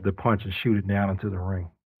absorb the punch and shoot it down into the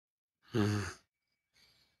ring. Mm.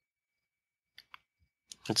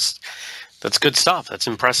 That's good stuff. That's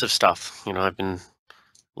impressive stuff. You know, I've been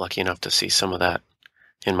lucky enough to see some of that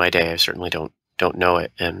in my day. I certainly don't know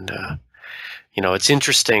it, and you know, it's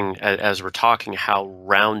interesting as we're talking how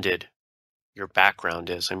rounded your background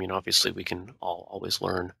is. I mean, obviously, we can always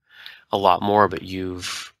learn a lot more, but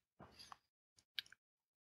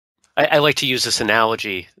I like to use this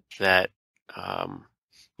analogy that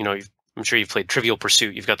you know, I'm sure you've played Trivial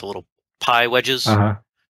Pursuit. You've got the little pie wedges,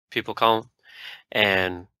 people call them,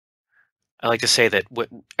 and I like to say that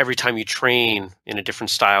every time you train in a different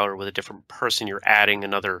style or with a different person, you're adding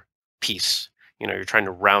another piece. You know, you're trying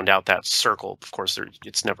to round out that circle. Of course,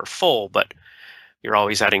 it's never full, but you're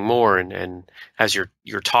always adding more. And as you're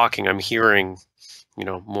talking, I'm hearing, you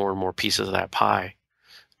know, more and more pieces of that pie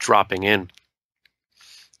dropping in.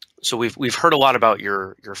 So we've heard a lot about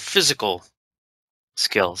your physical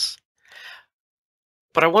skills,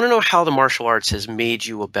 but I want to know how the martial arts has made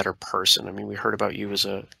you a better person. I mean, we heard about you as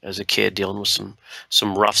a kid dealing with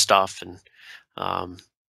some rough stuff, and I'm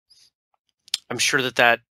sure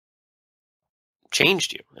that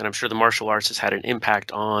changed you, and I'm sure the martial arts has had an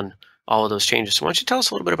impact on all of those changes. So why don't you tell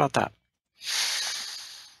us a little bit about that?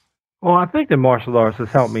 Well, I think the martial arts has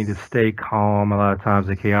helped me to stay calm a lot of times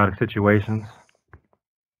in chaotic situations.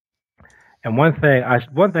 And one thing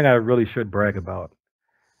I really should brag about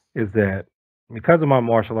is that because of my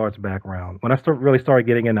martial arts background, when I really started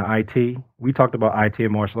getting into IT, we talked about IT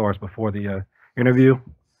and martial arts before the interview.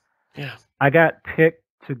 Yeah, I got picked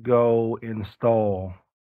to go install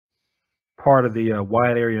part of the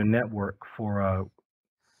wide area network for.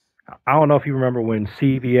 I don't know if you remember when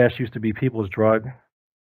CVS used to be People's Drug.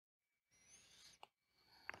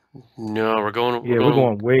 No, we're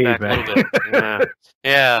going way back back. a little bit.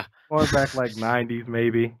 Yeah. Going back like 90s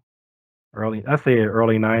maybe. Early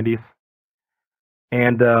 90s.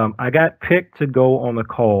 And I got picked to go on the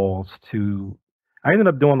calls to. I ended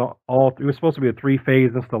up doing all. It was supposed to be a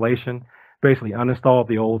three-phase installation. Basically, uninstalled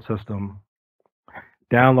the old system,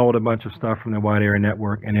 download a bunch of stuff from the wide area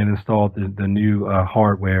network, and then installed the new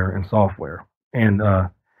hardware and software, and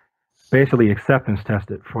basically acceptance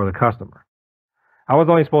test it for the customer. I was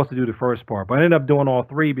only supposed to do the first part, but I ended up doing all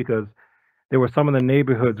three because there were some of the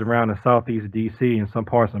neighborhoods around the southeast DC and some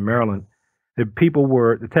parts of Maryland.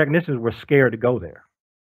 The technicians were scared to go there.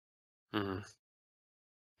 Mm-hmm.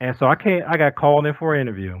 And so I got called in for an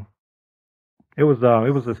interview. It was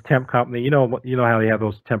this temp company. You know how they have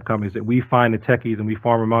those temp companies that we find the techies and we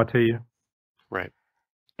farm them out to you. Right.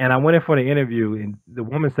 And I went in for the interview, and the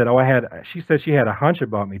woman said, she said she had a hunch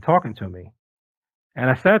about me talking to me. And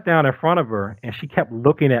I sat down in front of her, and she kept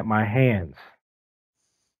looking at my hands.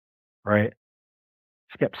 Right?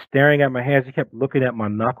 She kept staring at my hands. She kept looking at my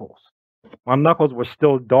knuckles. My knuckles were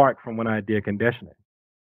still dark from when I did conditioning.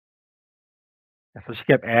 And so she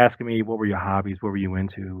kept asking me, what were your hobbies? What were you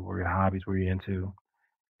into? What were your hobbies? What were you into?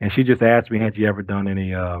 And she just asked me, had you ever done any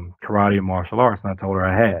karate or martial arts? And I told her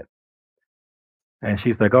I had. And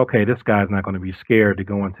she's like, okay, this guy's not going to be scared to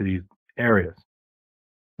go into these areas.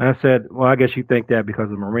 And I said, well, I guess you think that because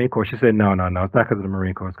of the Marine Corps. She said, no, it's not because of the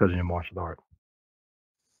Marine Corps. It's because of your martial art.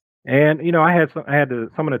 And, I had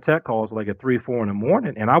some of the tech calls like at 3, 4 in the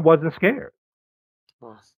morning, and I wasn't scared.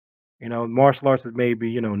 Huh. Martial arts has made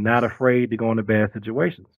me, not afraid to go into bad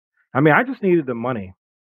situations. I mean, I just needed the money.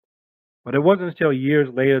 But it wasn't until years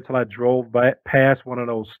later till I drove past one of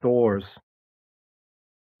those stores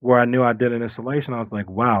where I knew I did an installation. I was like,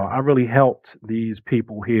 wow, I really helped these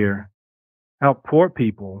people here, help poor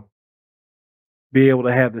people be able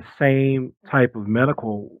to have the same type of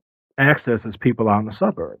medical access as people out in the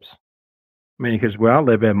suburbs. I mean, because where I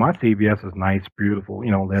live at, my CVS is nice, beautiful,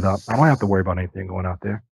 lit up. I don't have to worry about anything going out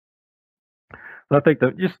there. So I think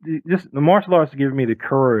that just the martial arts give me the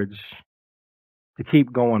courage to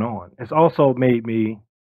keep going on. It's also made me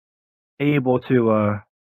able to,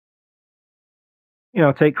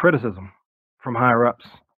 take criticism from higher ups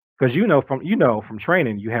because from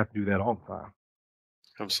training you have to do that all the time.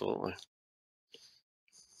 Absolutely.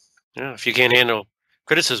 Yeah. If you can't handle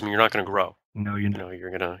criticism, you're not going to grow. No,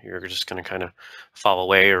 You're just gonna kind of fall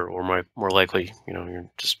away, or more likely, you're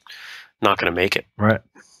just not gonna make it. Right.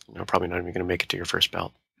 Probably not even gonna make it to your first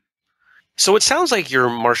belt. So it sounds like your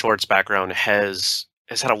martial arts background has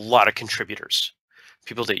had a lot of contributors,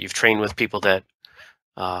 people that you've trained with, people that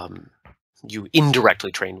you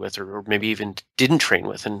indirectly trained with, or maybe even didn't train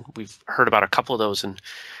with, and we've heard about a couple of those, and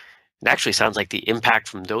it actually sounds like the impact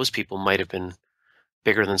from those people might have been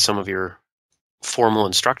bigger than some of your formal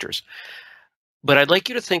instructors. But I'd like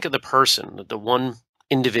you to think of the person, the one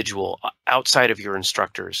individual outside of your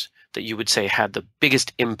instructors that you would say had the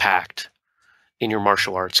biggest impact in your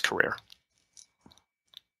martial arts career.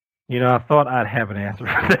 I thought I'd have an answer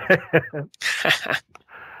for that.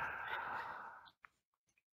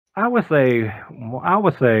 I would say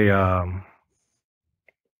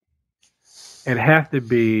it has to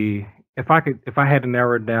be if I had to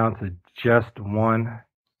narrow it down to just one.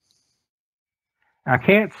 I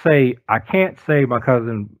can't say my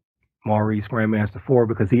cousin Maurice Grandmaster 4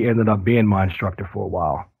 because he ended up being my instructor for a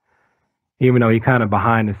while. Even though he kind of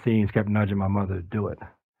behind the scenes kept nudging my mother to do it.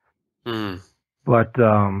 Mm. But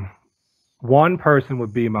one person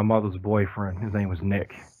would be my mother's boyfriend. His name was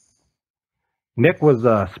Nick. Nick was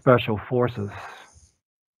Special Forces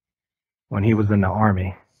when he was in the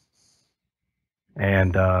Army.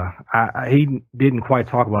 And he didn't quite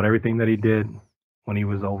talk about everything that he did when he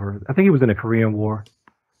was over. I think he was in the Korean War.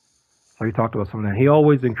 So he talked about some of that. He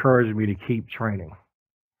always encouraged me to keep training.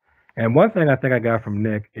 And one thing I think I got from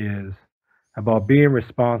Nick is about being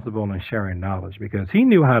responsible and sharing knowledge because he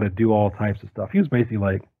knew how to do all types of stuff. He was basically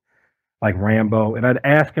like Rambo. And I'd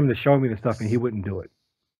ask him to show me the stuff and he wouldn't do it.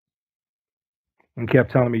 And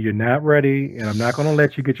kept telling me, you're not ready and I'm not going to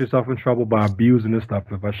let you get yourself in trouble by abusing this stuff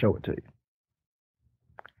if I show it to you.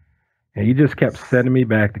 And he just kept sending me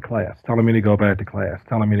back to class, telling me to go back to class,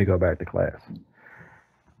 telling me to go back to class.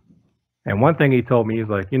 And one thing he told me, he's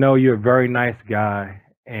like, you're a very nice guy,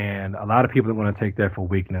 and a lot of people are going to take that for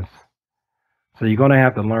weakness. So you're going to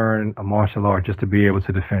have to learn a martial art just to be able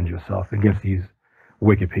to defend yourself against these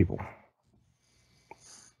wicked people.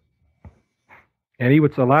 And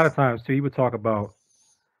a lot of times, too, he would talk about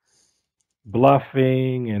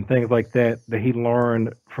bluffing and things like that he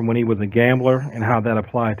learned from when he was a gambler and how that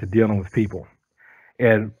applied to dealing with people.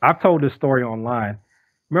 And I've told this story online.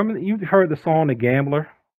 Remember, you've heard the song The Gambler?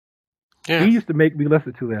 Yeah. He used to make me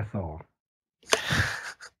listen to that song.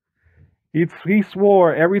 He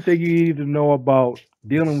swore everything you needed to know about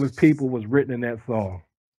dealing with people was written in that song.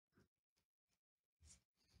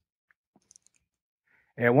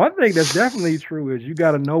 And one thing that's definitely true is you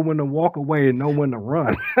got to know when to walk away and know when to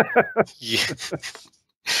run. Yeah.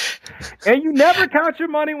 And you never count your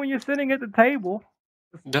money when you're sitting at the table.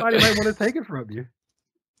 No. Somebody might want to take it from you.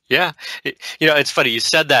 Yeah. It's funny. You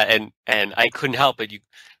said that, and I couldn't help it.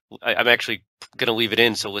 I'm actually going to leave it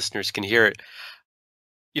in so listeners can hear it.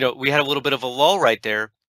 We had a little bit of a lull right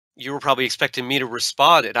there. You were probably expecting me to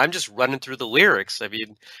respond, and I'm just running through the lyrics. I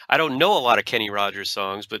mean, I don't know a lot of Kenny Rogers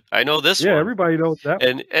songs, but I know this Yeah, one, everybody knows that.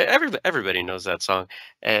 and everybody knows that song.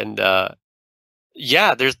 And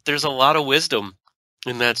yeah, there's a lot of wisdom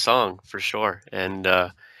in that song for sure. And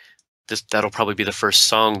that'll probably be the first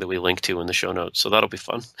song that we link to in the show notes, so that'll be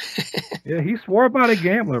fun. Yeah, he swore about a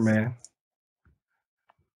gambler, man.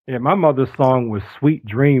 Yeah, my mother's song was "Sweet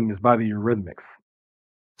Dreams" by the Eurythmics.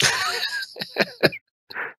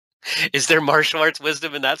 Is there martial arts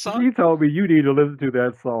wisdom in that song? She told me you need to listen to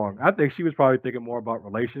that song. I think she was probably thinking more about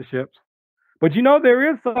relationships. But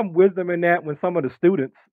there is some wisdom in that when some of the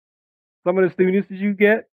students that you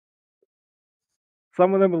get,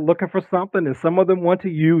 some of them are looking for something and some of them want to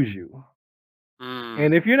use you.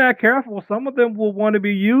 And if you're not careful, some of them will want to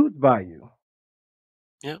be used by you.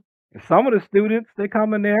 Yeah. And some of the students, they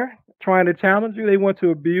come in there trying to challenge you, they want to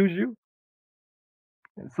abuse you.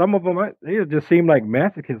 And some of them, they just seem like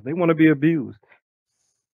masochists. They want to be abused.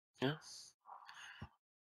 Yeah.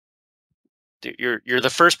 You're the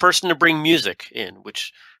first person to bring music in,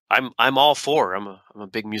 which I'm all for. I'm a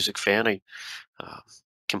big music fan. I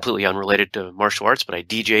completely unrelated to martial arts, but I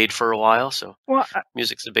DJ'd for a while, so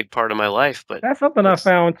music's a big part of my life. But that's something I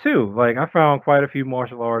found too. Like I found quite a few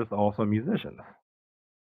martial artists, also musicians.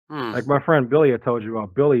 Like my friend Billy, I told you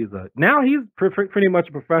about. Billy's now he's pretty much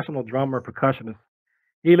a professional drummer, percussionist.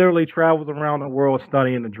 He literally travels around the world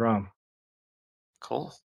studying the drum.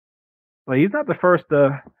 Cool. But he's not the first.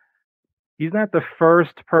 He's not the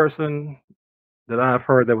first person that I've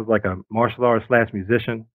heard that was like a martial artist /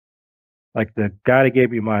 musician. Like the guy that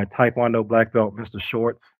gave me my Taekwondo black belt, Mr.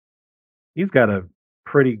 Shorts. He's got a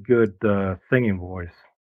pretty good singing voice.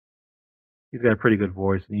 He's got a pretty good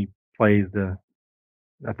voice, and he plays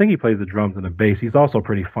I think he plays the drums and the bass. He's also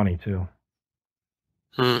pretty funny too.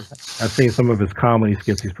 I've seen some of his comedy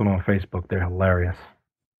skits he's put on Facebook. They're hilarious.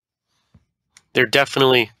 There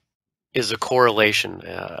definitely is a correlation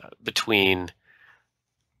between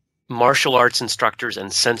martial arts instructors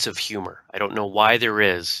and sense of humor. I don't know why there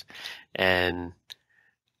is. And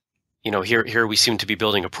here we seem to be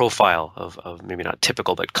building a profile of maybe not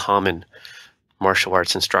typical but common martial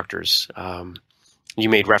arts instructors. You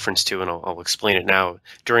made reference to, and I'll explain it now.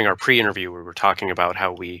 During our pre-interview, we were talking about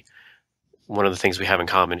how one of the things we have in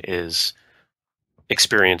common is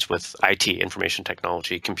experience with IT, information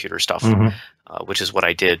technology, computer stuff, which is what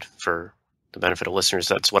I did. For the benefit of listeners,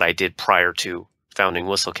 that's what I did prior to founding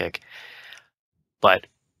Whistlekick. But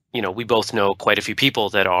we both know quite a few people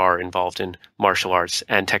that are involved in martial arts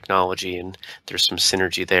and technology, and there's some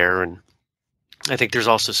synergy there. And I think there's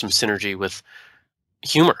also some synergy with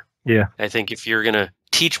humor. Yeah. I think if you're going to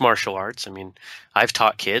teach martial arts, I mean, I've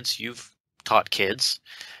taught kids, you've taught kids.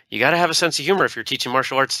 You got to have a sense of humor if you're teaching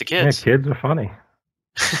martial arts to kids. Yeah, kids are funny.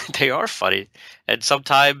 They are funny. And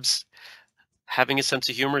sometimes having a sense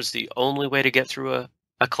of humor is the only way to get through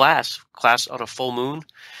a class on a full moon.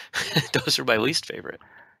 Those are my least favorite.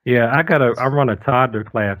 Yeah, I run a toddler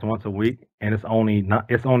class once a week, and it's only from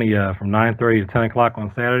 9:30 to 10 o'clock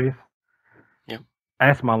on Saturdays. Yep.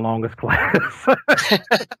 That's my longest class.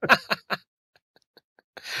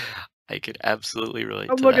 I could absolutely relate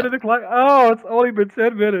to I'm looking at the clock. Oh, it's only been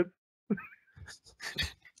 10 minutes.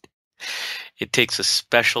 It takes a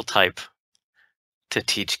special type to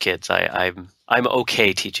teach kids. I'm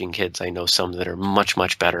okay teaching kids. I know some that are much,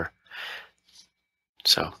 much better.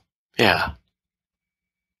 So, yeah.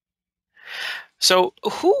 So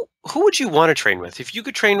who would you want to train with? If you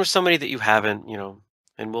could train with somebody that you haven't,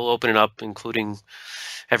 and we'll open it up, including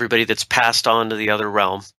everybody that's passed on to the other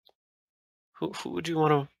realm, who would you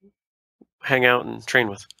want to hang out and train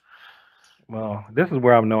with? Well, this is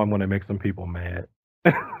where I know I'm going to make some people mad.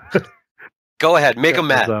 Go ahead, make them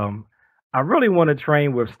mad. I really want to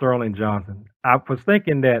train with Sterling Johnson. I was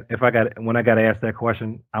thinking that when I got asked that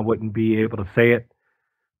question, I wouldn't be able to say it,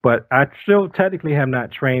 but I still technically have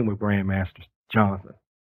not trained with Grandmaster Johnson.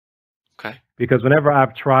 Okay. Because whenever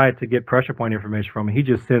I've tried to get pressure point information from him, he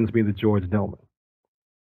just sends me the George Dillman.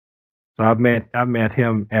 So I've met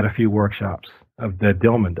him at a few workshops that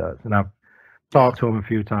Dillman does, and I've talked to him a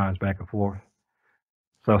few times back and forth.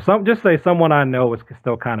 So someone I know is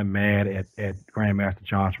still kind of mad at Grandmaster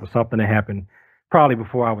Johnson for something that happened probably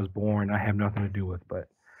before I was born. I have nothing to do with, but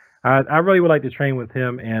I really would like to train with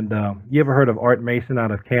him. And you ever heard of Art Mason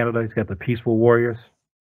out of Canada? He's got the Peaceful Warriors.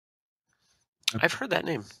 I've heard that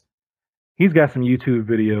name. He's got some YouTube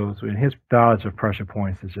videos, and his knowledge of pressure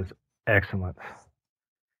points is just excellent.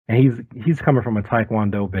 And he's coming from a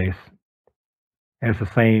Taekwondo base, and it's the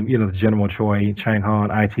same, the General Choi, Chang Han,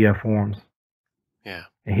 ITF forms. Yeah.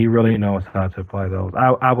 And he really knows how to apply those.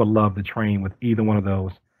 I would love to train with either one of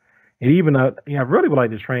those. And even, I really would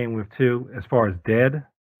like to train with, too, as far as dead,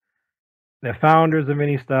 the founders of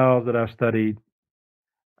many styles that I've studied,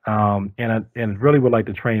 and really would like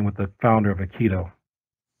to train with the founder of Aikido.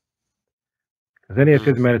 Because any of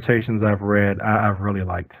his meditations I've read, I've really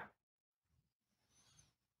liked.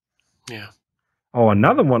 Yeah. Oh,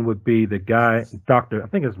 another one would be the guy, Dr. I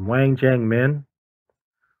think it's Wang Jiang Min.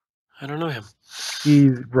 I don't know him. He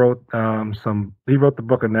wrote he wrote the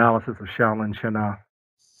book Analysis of Shaolin Shina.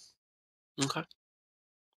 Okay.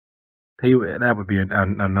 That would be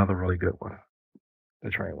another really good one to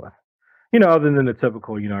train with. Other than the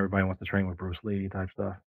typical, everybody wants to train with Bruce Lee type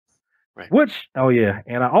stuff. Right. Which, oh yeah,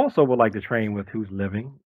 and I also would like to train with who's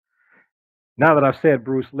living. Now that I've said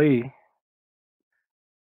Bruce Lee,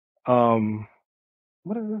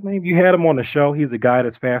 what is his name? You had him on the show. He's the guy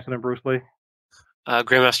that's faster than Bruce Lee.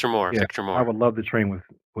 Grandmaster Moore, Yeah, Victor Moore. I would love to train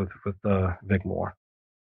with Vic Moore.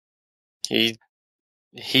 He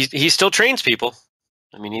still trains people.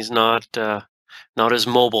 I mean, he's not as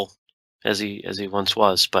mobile as he once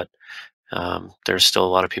was, but there's still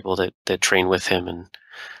a lot of people that train with him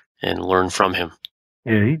and learn from him.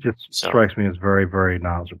 Yeah, he just strikes me as very, very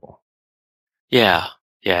knowledgeable. Yeah,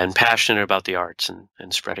 and passionate about the arts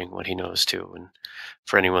and spreading what he knows too. And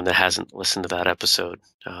for anyone that hasn't listened to that episode,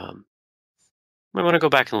 I want to go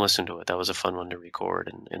back and listen to it. That was a fun one to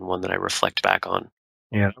record and one that I reflect back on.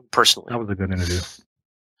 Yeah, personally. That was a good interview.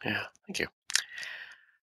 Yeah, thank you.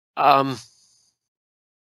 How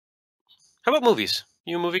about movies?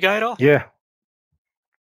 You a movie guy at all? Yeah.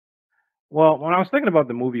 Well, when I was thinking about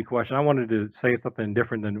the movie question, I wanted to say something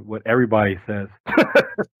different than what everybody says.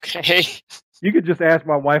 Okay. You could just ask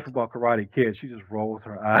my wife about Karate Kid. She just rolls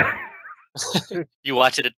her eyes. You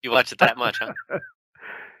watch it that much, huh?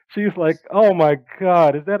 She's like, "Oh my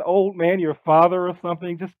God, is that old man your father or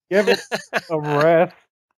something? Just give it a rest."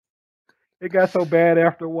 It got so bad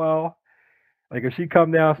after a while. Like if she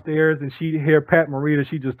come downstairs and she hear Pat Morita,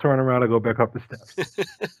 she just turn around and go back up the steps.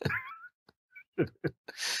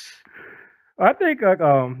 I think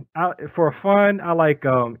for fun, I like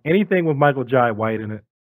anything with Michael Jai White in it.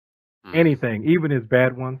 Anything, even his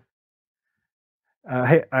bad ones.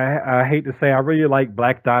 I hate to say, I really like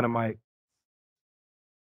Black Dynamite.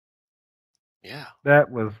 Yeah.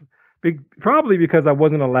 That was big, probably because I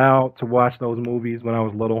wasn't allowed to watch those movies when I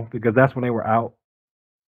was little, because that's when they were out.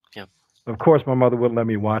 Yep. Of course, my mother wouldn't let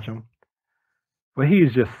me watch them. But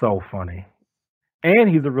he's just so funny. And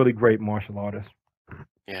he's a really great martial artist.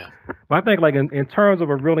 Yeah. But I think, like, in terms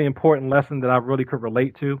of a really important lesson that I really could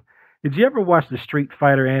relate to, did you ever watch the Street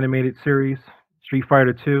Fighter animated series, Street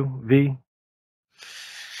Fighter 2 V?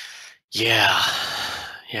 Yeah.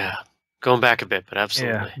 Going back a bit, but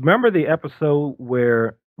absolutely. Yeah. Remember the episode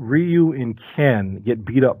where Ryu and Ken get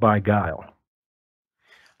beat up by Guile?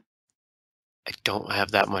 I don't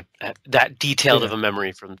have that detailed of a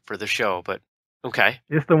memory for the show, but okay.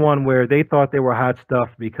 It's the one where they thought they were hot stuff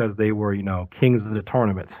because they were, kings of the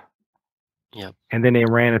tournament. Yep. And then they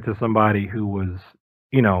ran into somebody who was,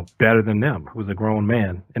 better than them, who was a grown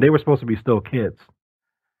man. And they were supposed to be still kids.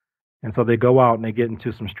 And so they go out and they get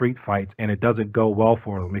into some street fights, and it doesn't go well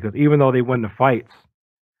for them because even though they win the fights,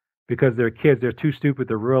 because they're kids, they're too stupid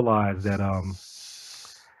to realize that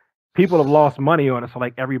people have lost money on it. So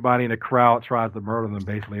like everybody in the crowd tries to murder them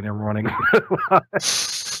basically, and they're running.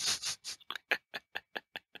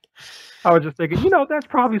 I was just thinking, that's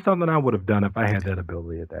probably something I would have done if I had that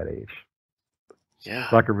ability at that age. Yeah.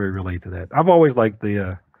 So I could really relate to that. I've always liked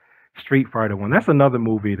the Street Fighter one. That's another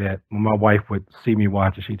movie that when my wife would see me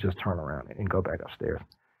watch it, she'd just turn around and go back upstairs.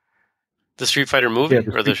 The Street Fighter movie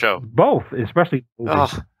or the show? Both, especially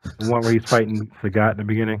the one where he's fighting Sagat in the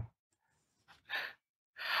beginning.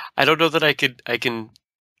 I don't know that I can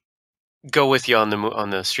go with you on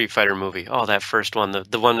the Street Fighter movie. Oh, that first one,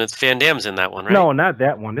 the one with Van Damme's in that one, right? No, not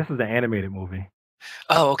that one. This is an animated movie.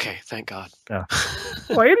 Oh, okay. Thank God. Yeah.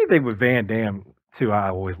 Well, anything with Van Damme too, I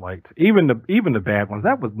always liked. Even the bad ones.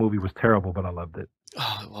 That movie was terrible, but I loved it.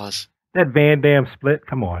 Oh, it was. That Van Damme split.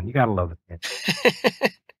 Come on, you gotta love it.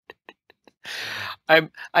 I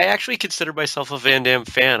actually consider myself a Van Damme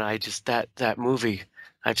fan. I just that movie.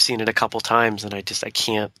 I've seen it a couple times, and I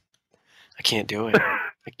can't do it.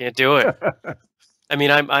 I can't do it. I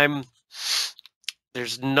mean,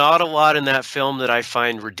 there's not a lot in that film that I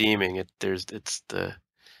find redeeming. It's the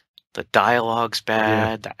dialogue's Yeah.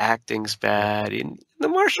 bad, the acting's bad, and the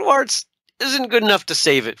martial arts isn't good enough to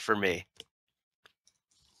save it for me.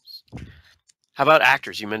 How about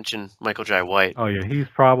actors? You mentioned Michael Jai White. Oh yeah, he's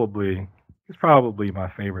probably my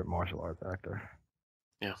favorite martial arts actor.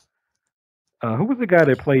 Yeah. Who was the guy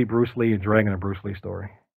that played Bruce Lee in Dragon, a Bruce Lee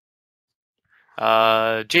story?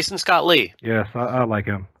 Jason Scott Lee. Yes, I like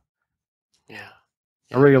him. Yeah.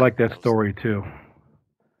 I really like that story too.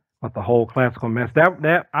 About the whole classical mess.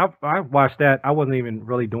 That I watched that. I wasn't even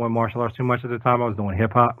really doing martial arts too much at the time. I was doing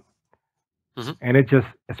hip hop, and it just,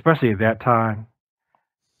 especially at that time,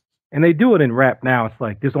 and they do it in rap now. It's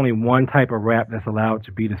like there's only one type of rap that's allowed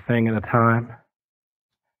to be the thing at a time,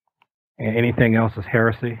 and anything else is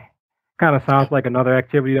heresy. Kind of sounds like another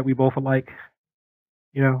activity that we both would like,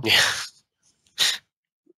 you know? Yeah.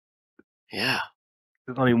 Yeah.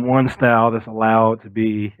 There's only one style that's allowed to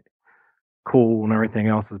be cool, and everything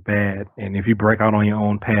else is bad. And if you break out on your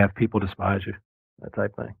own path, people despise you. That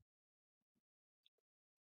type thing.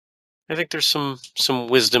 I think there's some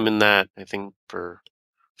wisdom in that. I think for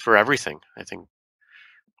everything. I think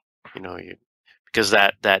because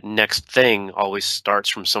that next thing always starts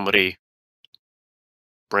from somebody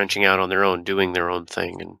branching out on their own, doing their own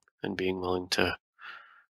thing, and being willing to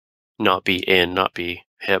not be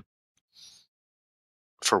hip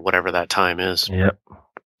for whatever that time is. Yep.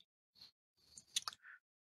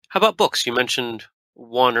 How about books? You mentioned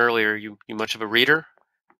one earlier. You much of a reader?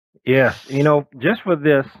 Yes. Just for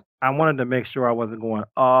this, I wanted to make sure I wasn't going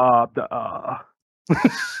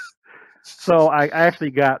So I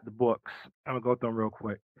actually got the books. I'm gonna go through them real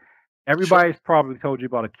quick. Everybody's probably told you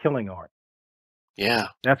about A Killing Art. Yeah.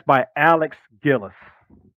 That's by Alex Gillis.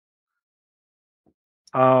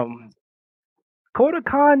 Kodokan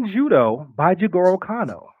Judo by Jigoro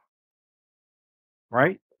Kano.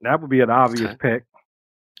 Right? That would be an obvious pick.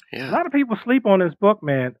 Yeah. A lot of people sleep on this book,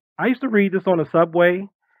 man. I used to read this on the subway,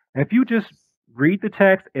 and if you just read the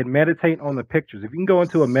text and meditate on the pictures, if you can go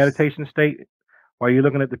into a meditation state while you're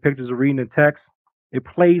looking at the pictures or reading the text, it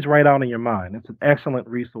plays right out in your mind. It's an excellent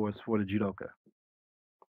resource for the judoka.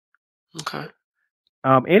 Okay.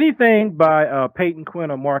 Anything by Peyton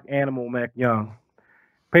Quinn or Mark Animal Mac Young.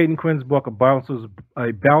 Peyton Quinn's book, A Bouncer's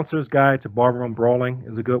Guide to Barroom Brawling,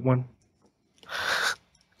 is a good one.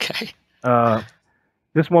 Okay.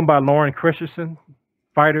 This one by Lauren Christensen,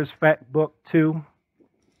 Fighter's Fact Book 2.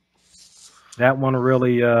 That one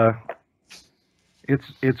really,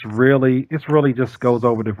 it's really just goes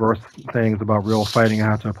over diverse things about real fighting and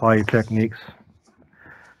how to apply your techniques.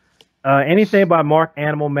 Anything by Mark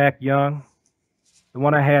Animal Mac Young. The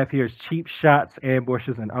one I have here is Cheap Shots,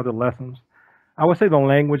 Ambushes, and Other Lessons. I would say the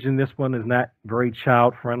language in this one is not very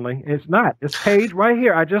child friendly. It's not. This page right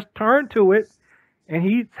here, I just turned to it, and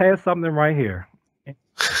he has something right here.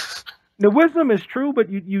 The wisdom is true, but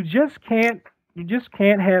you just can't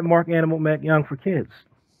have Mark Animal Mac Young for kids.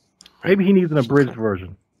 Maybe he needs an abridged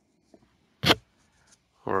version,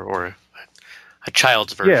 or a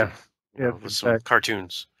child's version. Yes, with some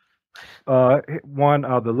cartoons.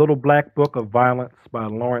 The Little Black Book of Violence by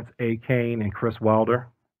Lawrence A. Kane and Chris Wilder.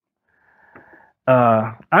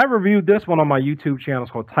 I reviewed this one on my YouTube channel.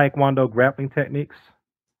 It's called Taekwondo Grappling Techniques.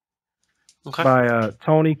 Okay. By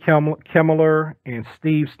Tony Kemmler and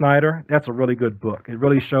Steve Snyder. That's a really good book. It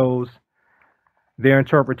really shows their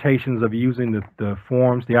interpretations of using the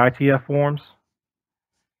forms, the ITF forms,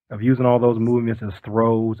 of using all those movements as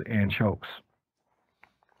throws and chokes.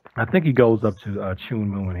 I think he goes up to Chun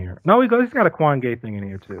Moon here. No, he's got a Kwan Gay thing in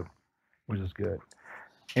here too, which is good.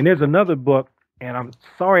 And there's another book, and I'm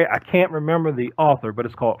sorry I can't remember the author, but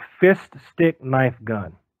it's called Fist, Stick, Knife,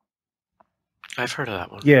 Gun. I've heard of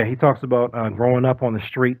that one. Yeah, he talks about growing up on the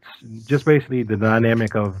streets, just basically the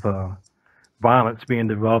dynamic of violence being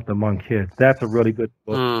developed among kids. That's a really good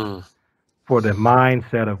book for the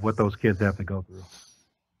mindset of what those kids have to go through.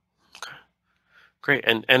 Okay. Great.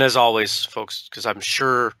 And as always, folks, because I'm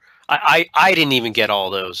sure I didn't even get all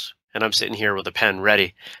those, and I'm sitting here with a pen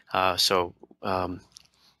ready. So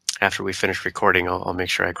after we finish recording, I'll make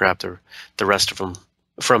sure I grab the rest of them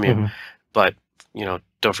from you. But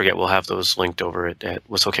don't forget, we'll have those linked over at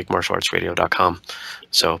whistlekickmartialartsradio.com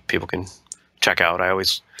so people can check out. I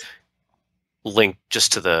always link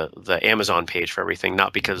just to the Amazon page for everything,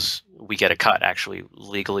 not because we get a cut. Actually,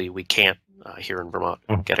 legally, we can't here in Vermont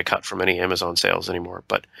get a cut from any Amazon sales anymore,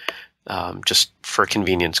 but just for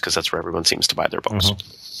convenience, because that's where everyone seems to buy their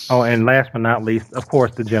books. Oh, and last but not least, of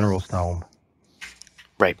course, the General's Tome.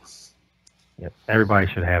 Right. Yep. Everybody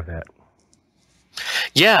should have that.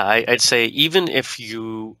 Yeah, I'd say even if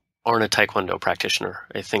you aren't a Taekwondo practitioner.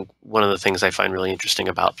 I think one of the things I find really interesting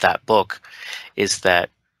about that book is that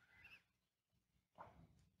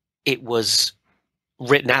it was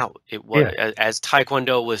written out. It was Yeah, as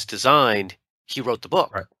Taekwondo was designed, he wrote the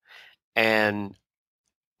book. right. And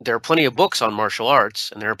there are plenty of books on martial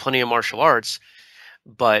arts, and there are plenty of martial arts,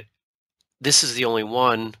 but this is the only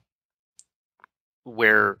one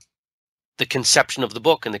where the conception of the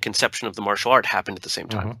book and the conception of the martial art happened at the same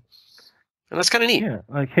time. Hmm. And that's kind of neat. Yeah,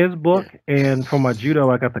 like his book, Yeah. and for my judo,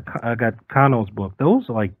 I got Kano's book. Those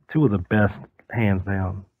are like two of the best, hands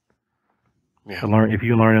down. Yeah. To learn, if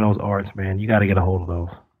you're learning those arts, man, you got to get a hold of those.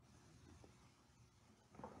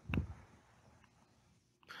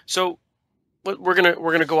 So we're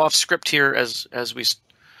gonna go off script here as we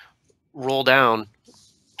roll down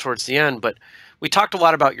towards the end, but we talked a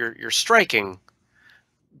lot about your striking,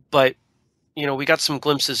 but we got some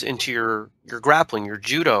glimpses into your grappling, your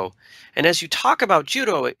judo. And as you talk about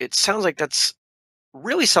judo, it sounds like that's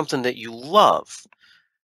really something that you love.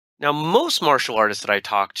 Now, most martial artists that I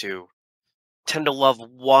talk to tend to love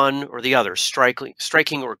one or the other,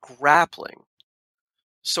 striking or grappling.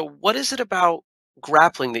 So what is it about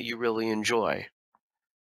grappling that you really enjoy?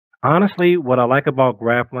 Honestly, what I like about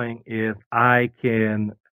grappling is I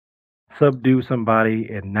can subdue somebody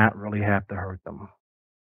and not really have to hurt them.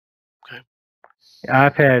 Okay.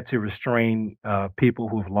 I've had to restrain people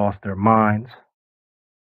who have lost their minds,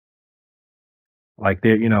 like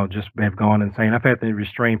they're just have gone insane. I've had to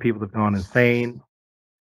restrain people that have gone insane,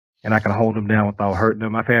 and I can hold them down without hurting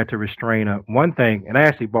them. I've had to restrain one thing, and I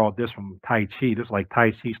actually bought this from Tai Chi. This is like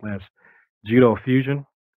Tai Chi slash Judo fusion.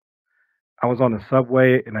 I was on the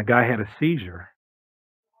subway, and a guy had a seizure,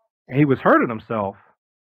 and he was hurting himself,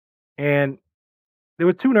 and there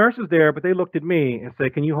were two nurses there, but they looked at me and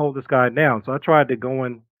said, "Can you hold this guy down?" So I tried to go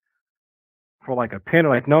in for like a pin,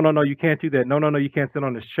 like, "No, no, no, you can't do that. No, no, no, you can't sit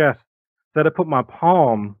on his chest." So I had to put my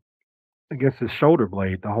palm against his shoulder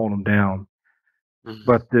blade to hold him down. Mhm.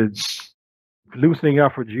 But the loosening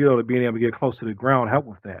up for judo to being able to get close to the ground helped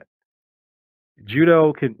with that.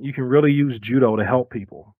 You can really use judo to help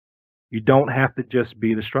people. You don't have to just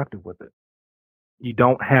be destructive with it. You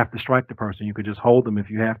don't have to strike the person. You could just hold them if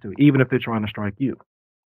you have to, even if they're trying to strike you.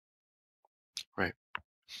 Right.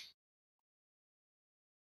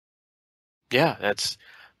 Yeah,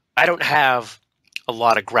 I don't have a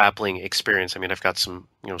lot of grappling experience. I mean, I've got some,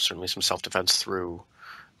 certainly some self-defense through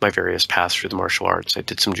my various paths through the martial arts. I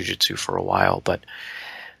did some jujitsu for a while, but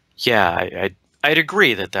yeah, I'd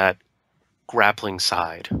agree that grappling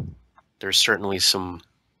side, there's certainly some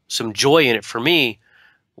joy in it for me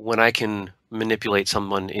when I can manipulate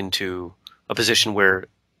someone into a position where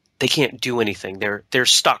they can't do anything. They're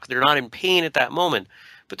stuck. They're not in pain at that moment,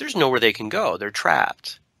 but there's nowhere they can go. They're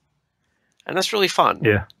trapped. And that's really fun.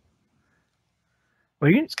 Yeah.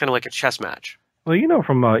 Well, It's kind of like a chess match. from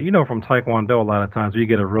Taekwondo, a lot of times when you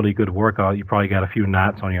get a really good workout, you probably got a few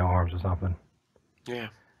knots on your arms or something. Yeah.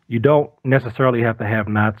 You don't necessarily have to have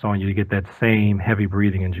knots on you to get that same heavy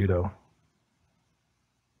breathing in judo,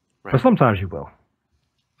 Right. but sometimes you will.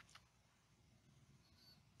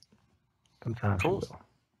 Sometimes you Cool. will.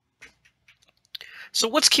 So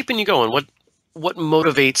what's keeping you going? What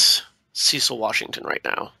motivates Cecil Washington right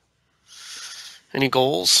now? Any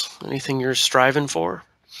goals? Anything you're striving for?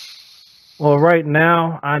 Well, right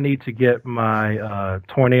now I need to get my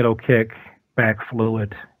tornado kick back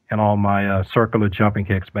fluid and all my circular jumping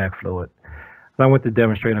kicks back fluid. I went to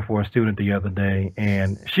demonstrating for a student the other day,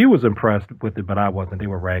 and she was impressed with it, but I wasn't. They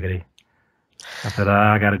were raggedy. I said,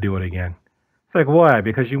 I got to do it again. It's like, why?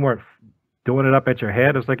 Because you weren't doing it up at your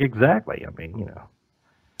head? It's like, exactly. I mean,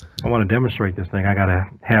 I want to demonstrate this thing. I got to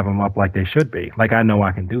have them up like they should be. Like I know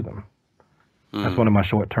I can do them. That's one of my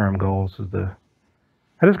short-term goals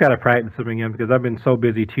I just got to practice them again because I've been so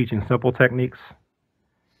busy teaching simple techniques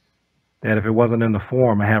that if it wasn't in the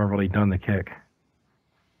form, I haven't really done the kick.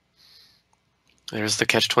 There's the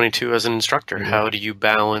catch-22 as an instructor. Yeah. How do you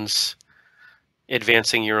balance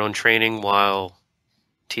advancing your own training while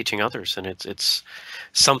teaching others? And it's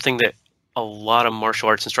something that a lot of martial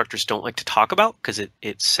arts instructors don't like to talk about because it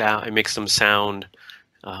makes them sound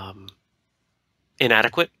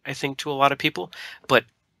inadequate, I think, to a lot of people. But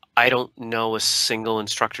I don't know a single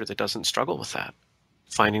instructor that doesn't struggle with that,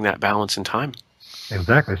 finding that balance in time.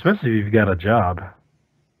 Exactly, especially if you've got a job.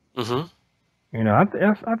 Mm-hmm.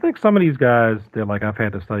 I think some of these guys that like I've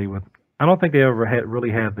had to study with, I don't think they ever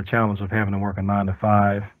really had the challenge of having to work a 9 to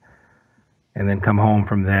 5 and then come home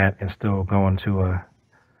from that and still go into a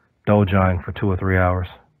dojang for 2 or 3 hours.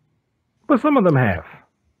 But some of them have.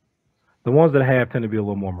 The ones that have tend to be a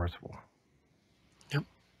little more merciful. Yep.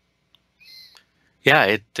 Yeah,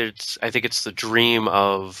 I think it's the dream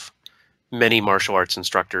of many martial arts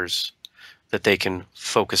instructors that they can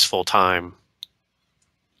focus full time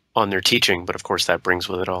on their teaching, but of course that brings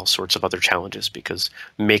with it all sorts of other challenges because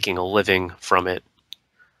making a living from it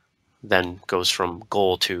then goes from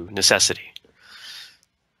goal to necessity.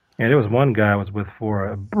 And there was one guy I was with for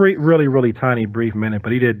a really, really tiny, brief minute,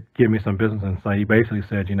 but he did give me some business insight. He basically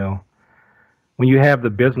said, when you have the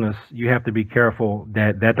business, you have to be careful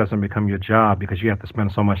that that doesn't become your job because you have to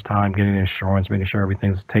spend so much time getting insurance, making sure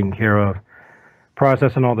everything's taken care of,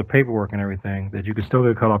 processing all the paperwork and everything, that you can still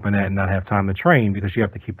get caught up in that and not have time to train because you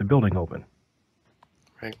have to keep the building open.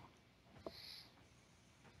 Right.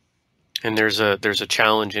 And there's a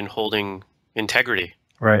challenge in holding integrity.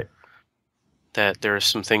 Right. That there are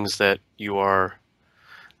some things that you are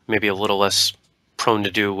maybe a little less prone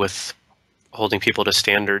to do with holding people to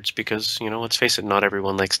standards because, let's face it, not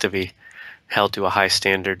everyone likes to be held to a high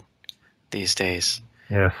standard these days.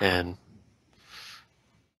 Yes. And,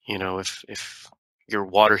 if your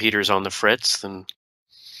water heater's on the fritz, then,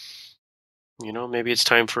 maybe it's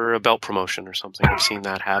time for a belt promotion or something. I've seen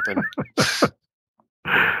that happen.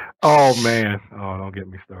 Oh man. Oh, don't get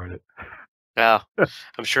me started. Yeah.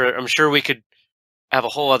 I'm sure we could have a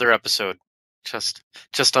whole other episode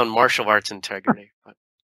just on martial arts integrity, but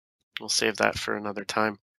we'll save that for another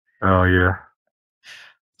time. Oh yeah.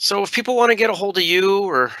 So if people want to get a hold of you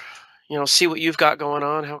or, see what you've got going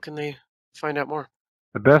on, how can they find out more?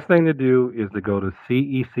 The best thing to do is to go to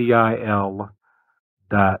CECIL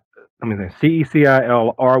dot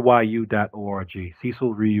CECILRYU.org,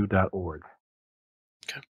 CecilRyu.org.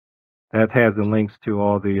 Okay. That has the links to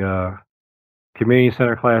all the community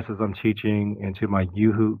center classes I'm teaching and to my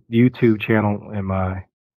YouTube channel and my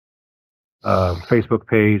Facebook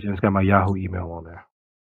page, and it's got my Yahoo email on there.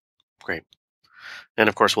 Great. And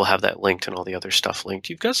of course, we'll have that linked and all the other stuff linked.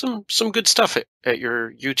 You've got some good stuff at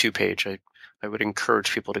your YouTube page. I would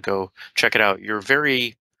encourage people to go check it out. You're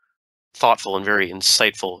very thoughtful and very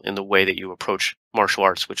insightful in the way that you approach martial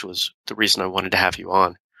arts, which was the reason I wanted to have you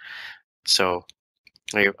on. So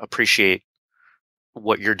I appreciate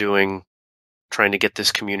what you're doing, trying to get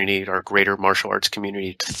this community, our greater martial arts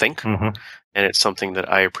community, to think. Mm-hmm. And it's something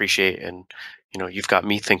that I appreciate. And, you've got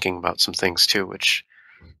me thinking about some things too, which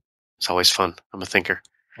is always fun. I'm a thinker.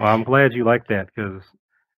 Well, I'm glad you like that because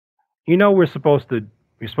we're supposed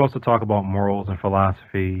to talk about morals and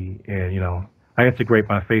philosophy, and I integrate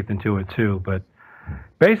my faith into it too. But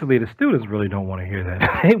basically, the students really don't want to hear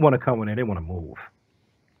that. They want to come in there. They want to move.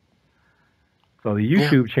 So the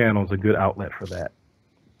YouTube channel is a good outlet for that.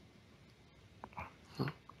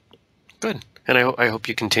 Good. And I hope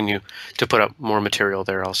you continue to put up more material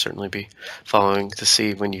there. I'll certainly be following to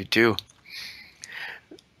see when you do.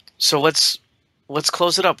 So let's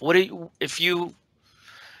close it up. If you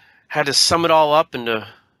had to sum it all up into a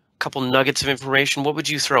couple nuggets of information, what would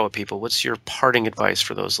you throw at people? What's your parting advice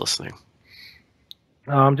for those listening?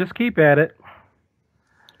 Just keep at it.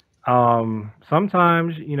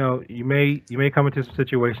 Sometimes you may come into some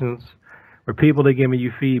situations where people are giving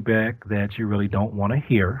you feedback that you really don't want to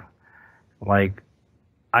hear. Like,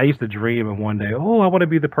 I used to dream of one day, I want to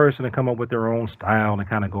be the person to come up with their own style and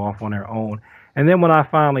kind of go off on their own. And then when I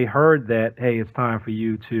finally heard that, hey, it's time for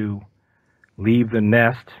you to leave the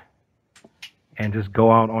nest and just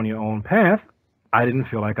go out on your own path, I didn't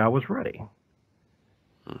feel like I was ready.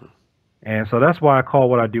 And so that's why I call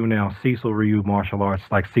what I do now Cecil Ryu Martial Arts,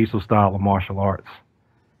 like Cecil style of martial arts.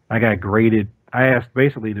 I got graded. I asked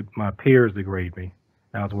basically my peers to grade me.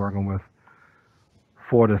 I was working with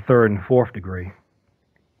for the third and fourth degree.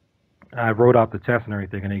 I wrote out the test and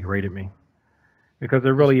everything, and they graded me because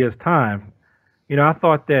there really is time. I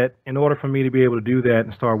thought that in order for me to be able to do that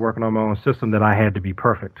and start working on my own system, that I had to be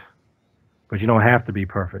perfect. But you don't have to be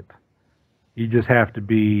perfect. You just have to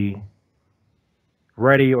be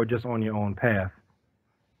ready or just on your own path.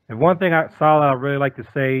 And one thing I really like to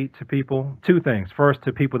say to people, two things. First,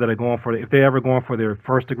 to people that are if they're ever going for their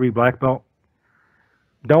first degree black belt,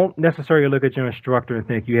 don't necessarily look at your instructor and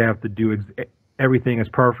think you have to do everything as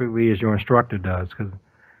perfectly as your instructor does. Because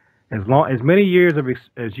as many years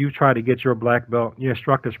as you try to get your black belt, your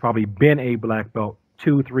instructor's probably been a black belt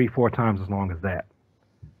 2, 3, 4 times as long as that.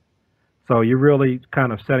 So you're really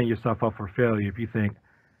kind of setting yourself up for failure if you think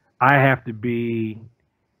I have to be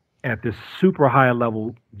at this super high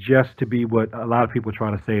level just to be what a lot of people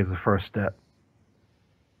try to say is the first step.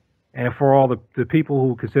 And for all the people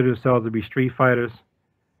who consider themselves to be street fighters,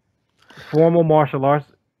 formal martial arts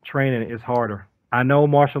training is harder. I know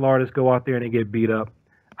martial artists go out there and they get beat up.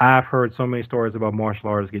 I've heard so many stories about martial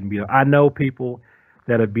artists getting beat up. I know people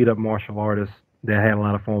that have beat up martial artists that had a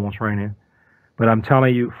lot of formal training. But I'm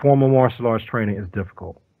telling you, formal martial arts training is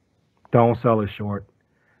difficult. Don't sell it short.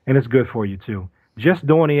 And it's good for you too. Just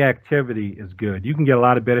doing the activity is good. You can get a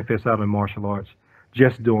lot of benefits out of martial arts.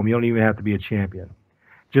 Just do them. You don't even have to be a champion.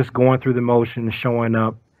 Just going through the motions, showing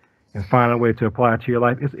up, and finding a way to apply it to your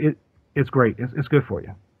life, it's great. It's good for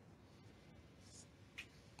you.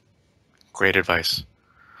 Great advice.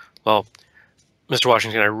 Well, Mr.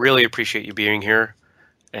 Washington, I really appreciate you being here,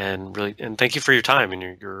 and thank you for your time and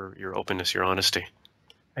your openness, your honesty.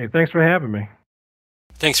 Hey, thanks for having me.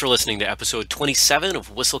 Thanks for listening to episode 27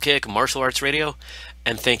 of Whistlekick Martial Arts Radio,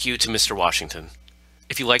 and thank you to Mr. Washington.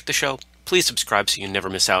 If you like the show, please subscribe so you never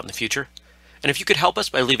miss out in the future. And if you could help us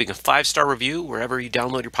by leaving a 5-star review wherever you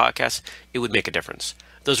download your podcast, it would make a difference.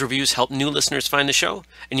 Those reviews help new listeners find the show,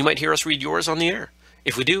 and you might hear us read yours on the air.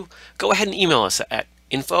 If we do, go ahead and email us at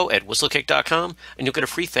info@whistlekick.com, and you'll get a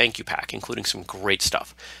free thank you pack, including some great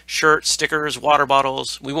stuff. Shirts, stickers, water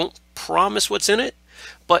bottles. We won't promise what's in it,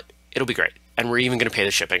 but it'll be great, and we're even going to pay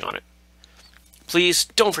the shipping on it. Please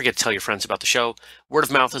don't forget to tell your friends about the show. Word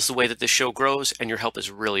of mouth is the way that this show grows, and your help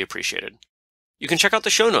is really appreciated. You can check out the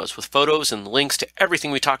show notes with photos and links to everything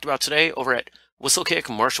we talked about today over at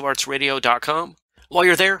whistlekickmartialartsradio.com. While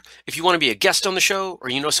you're there, if you want to be a guest on the show or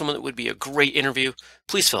you know someone that would be a great interview,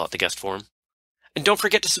 please fill out the guest form. And don't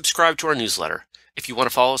forget to subscribe to our newsletter. If you want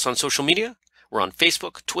to follow us on social media, we're on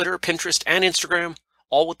Facebook, Twitter, Pinterest, and Instagram,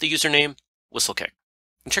 all with the username Whistlekick.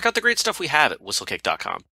 And check out the great stuff we have at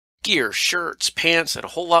whistlekick.com. Gear, shirts, pants, and a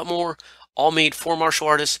whole lot more, all made for martial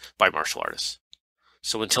artists by martial artists.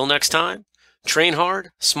 So until next time, train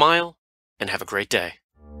hard, smile, and have a great day.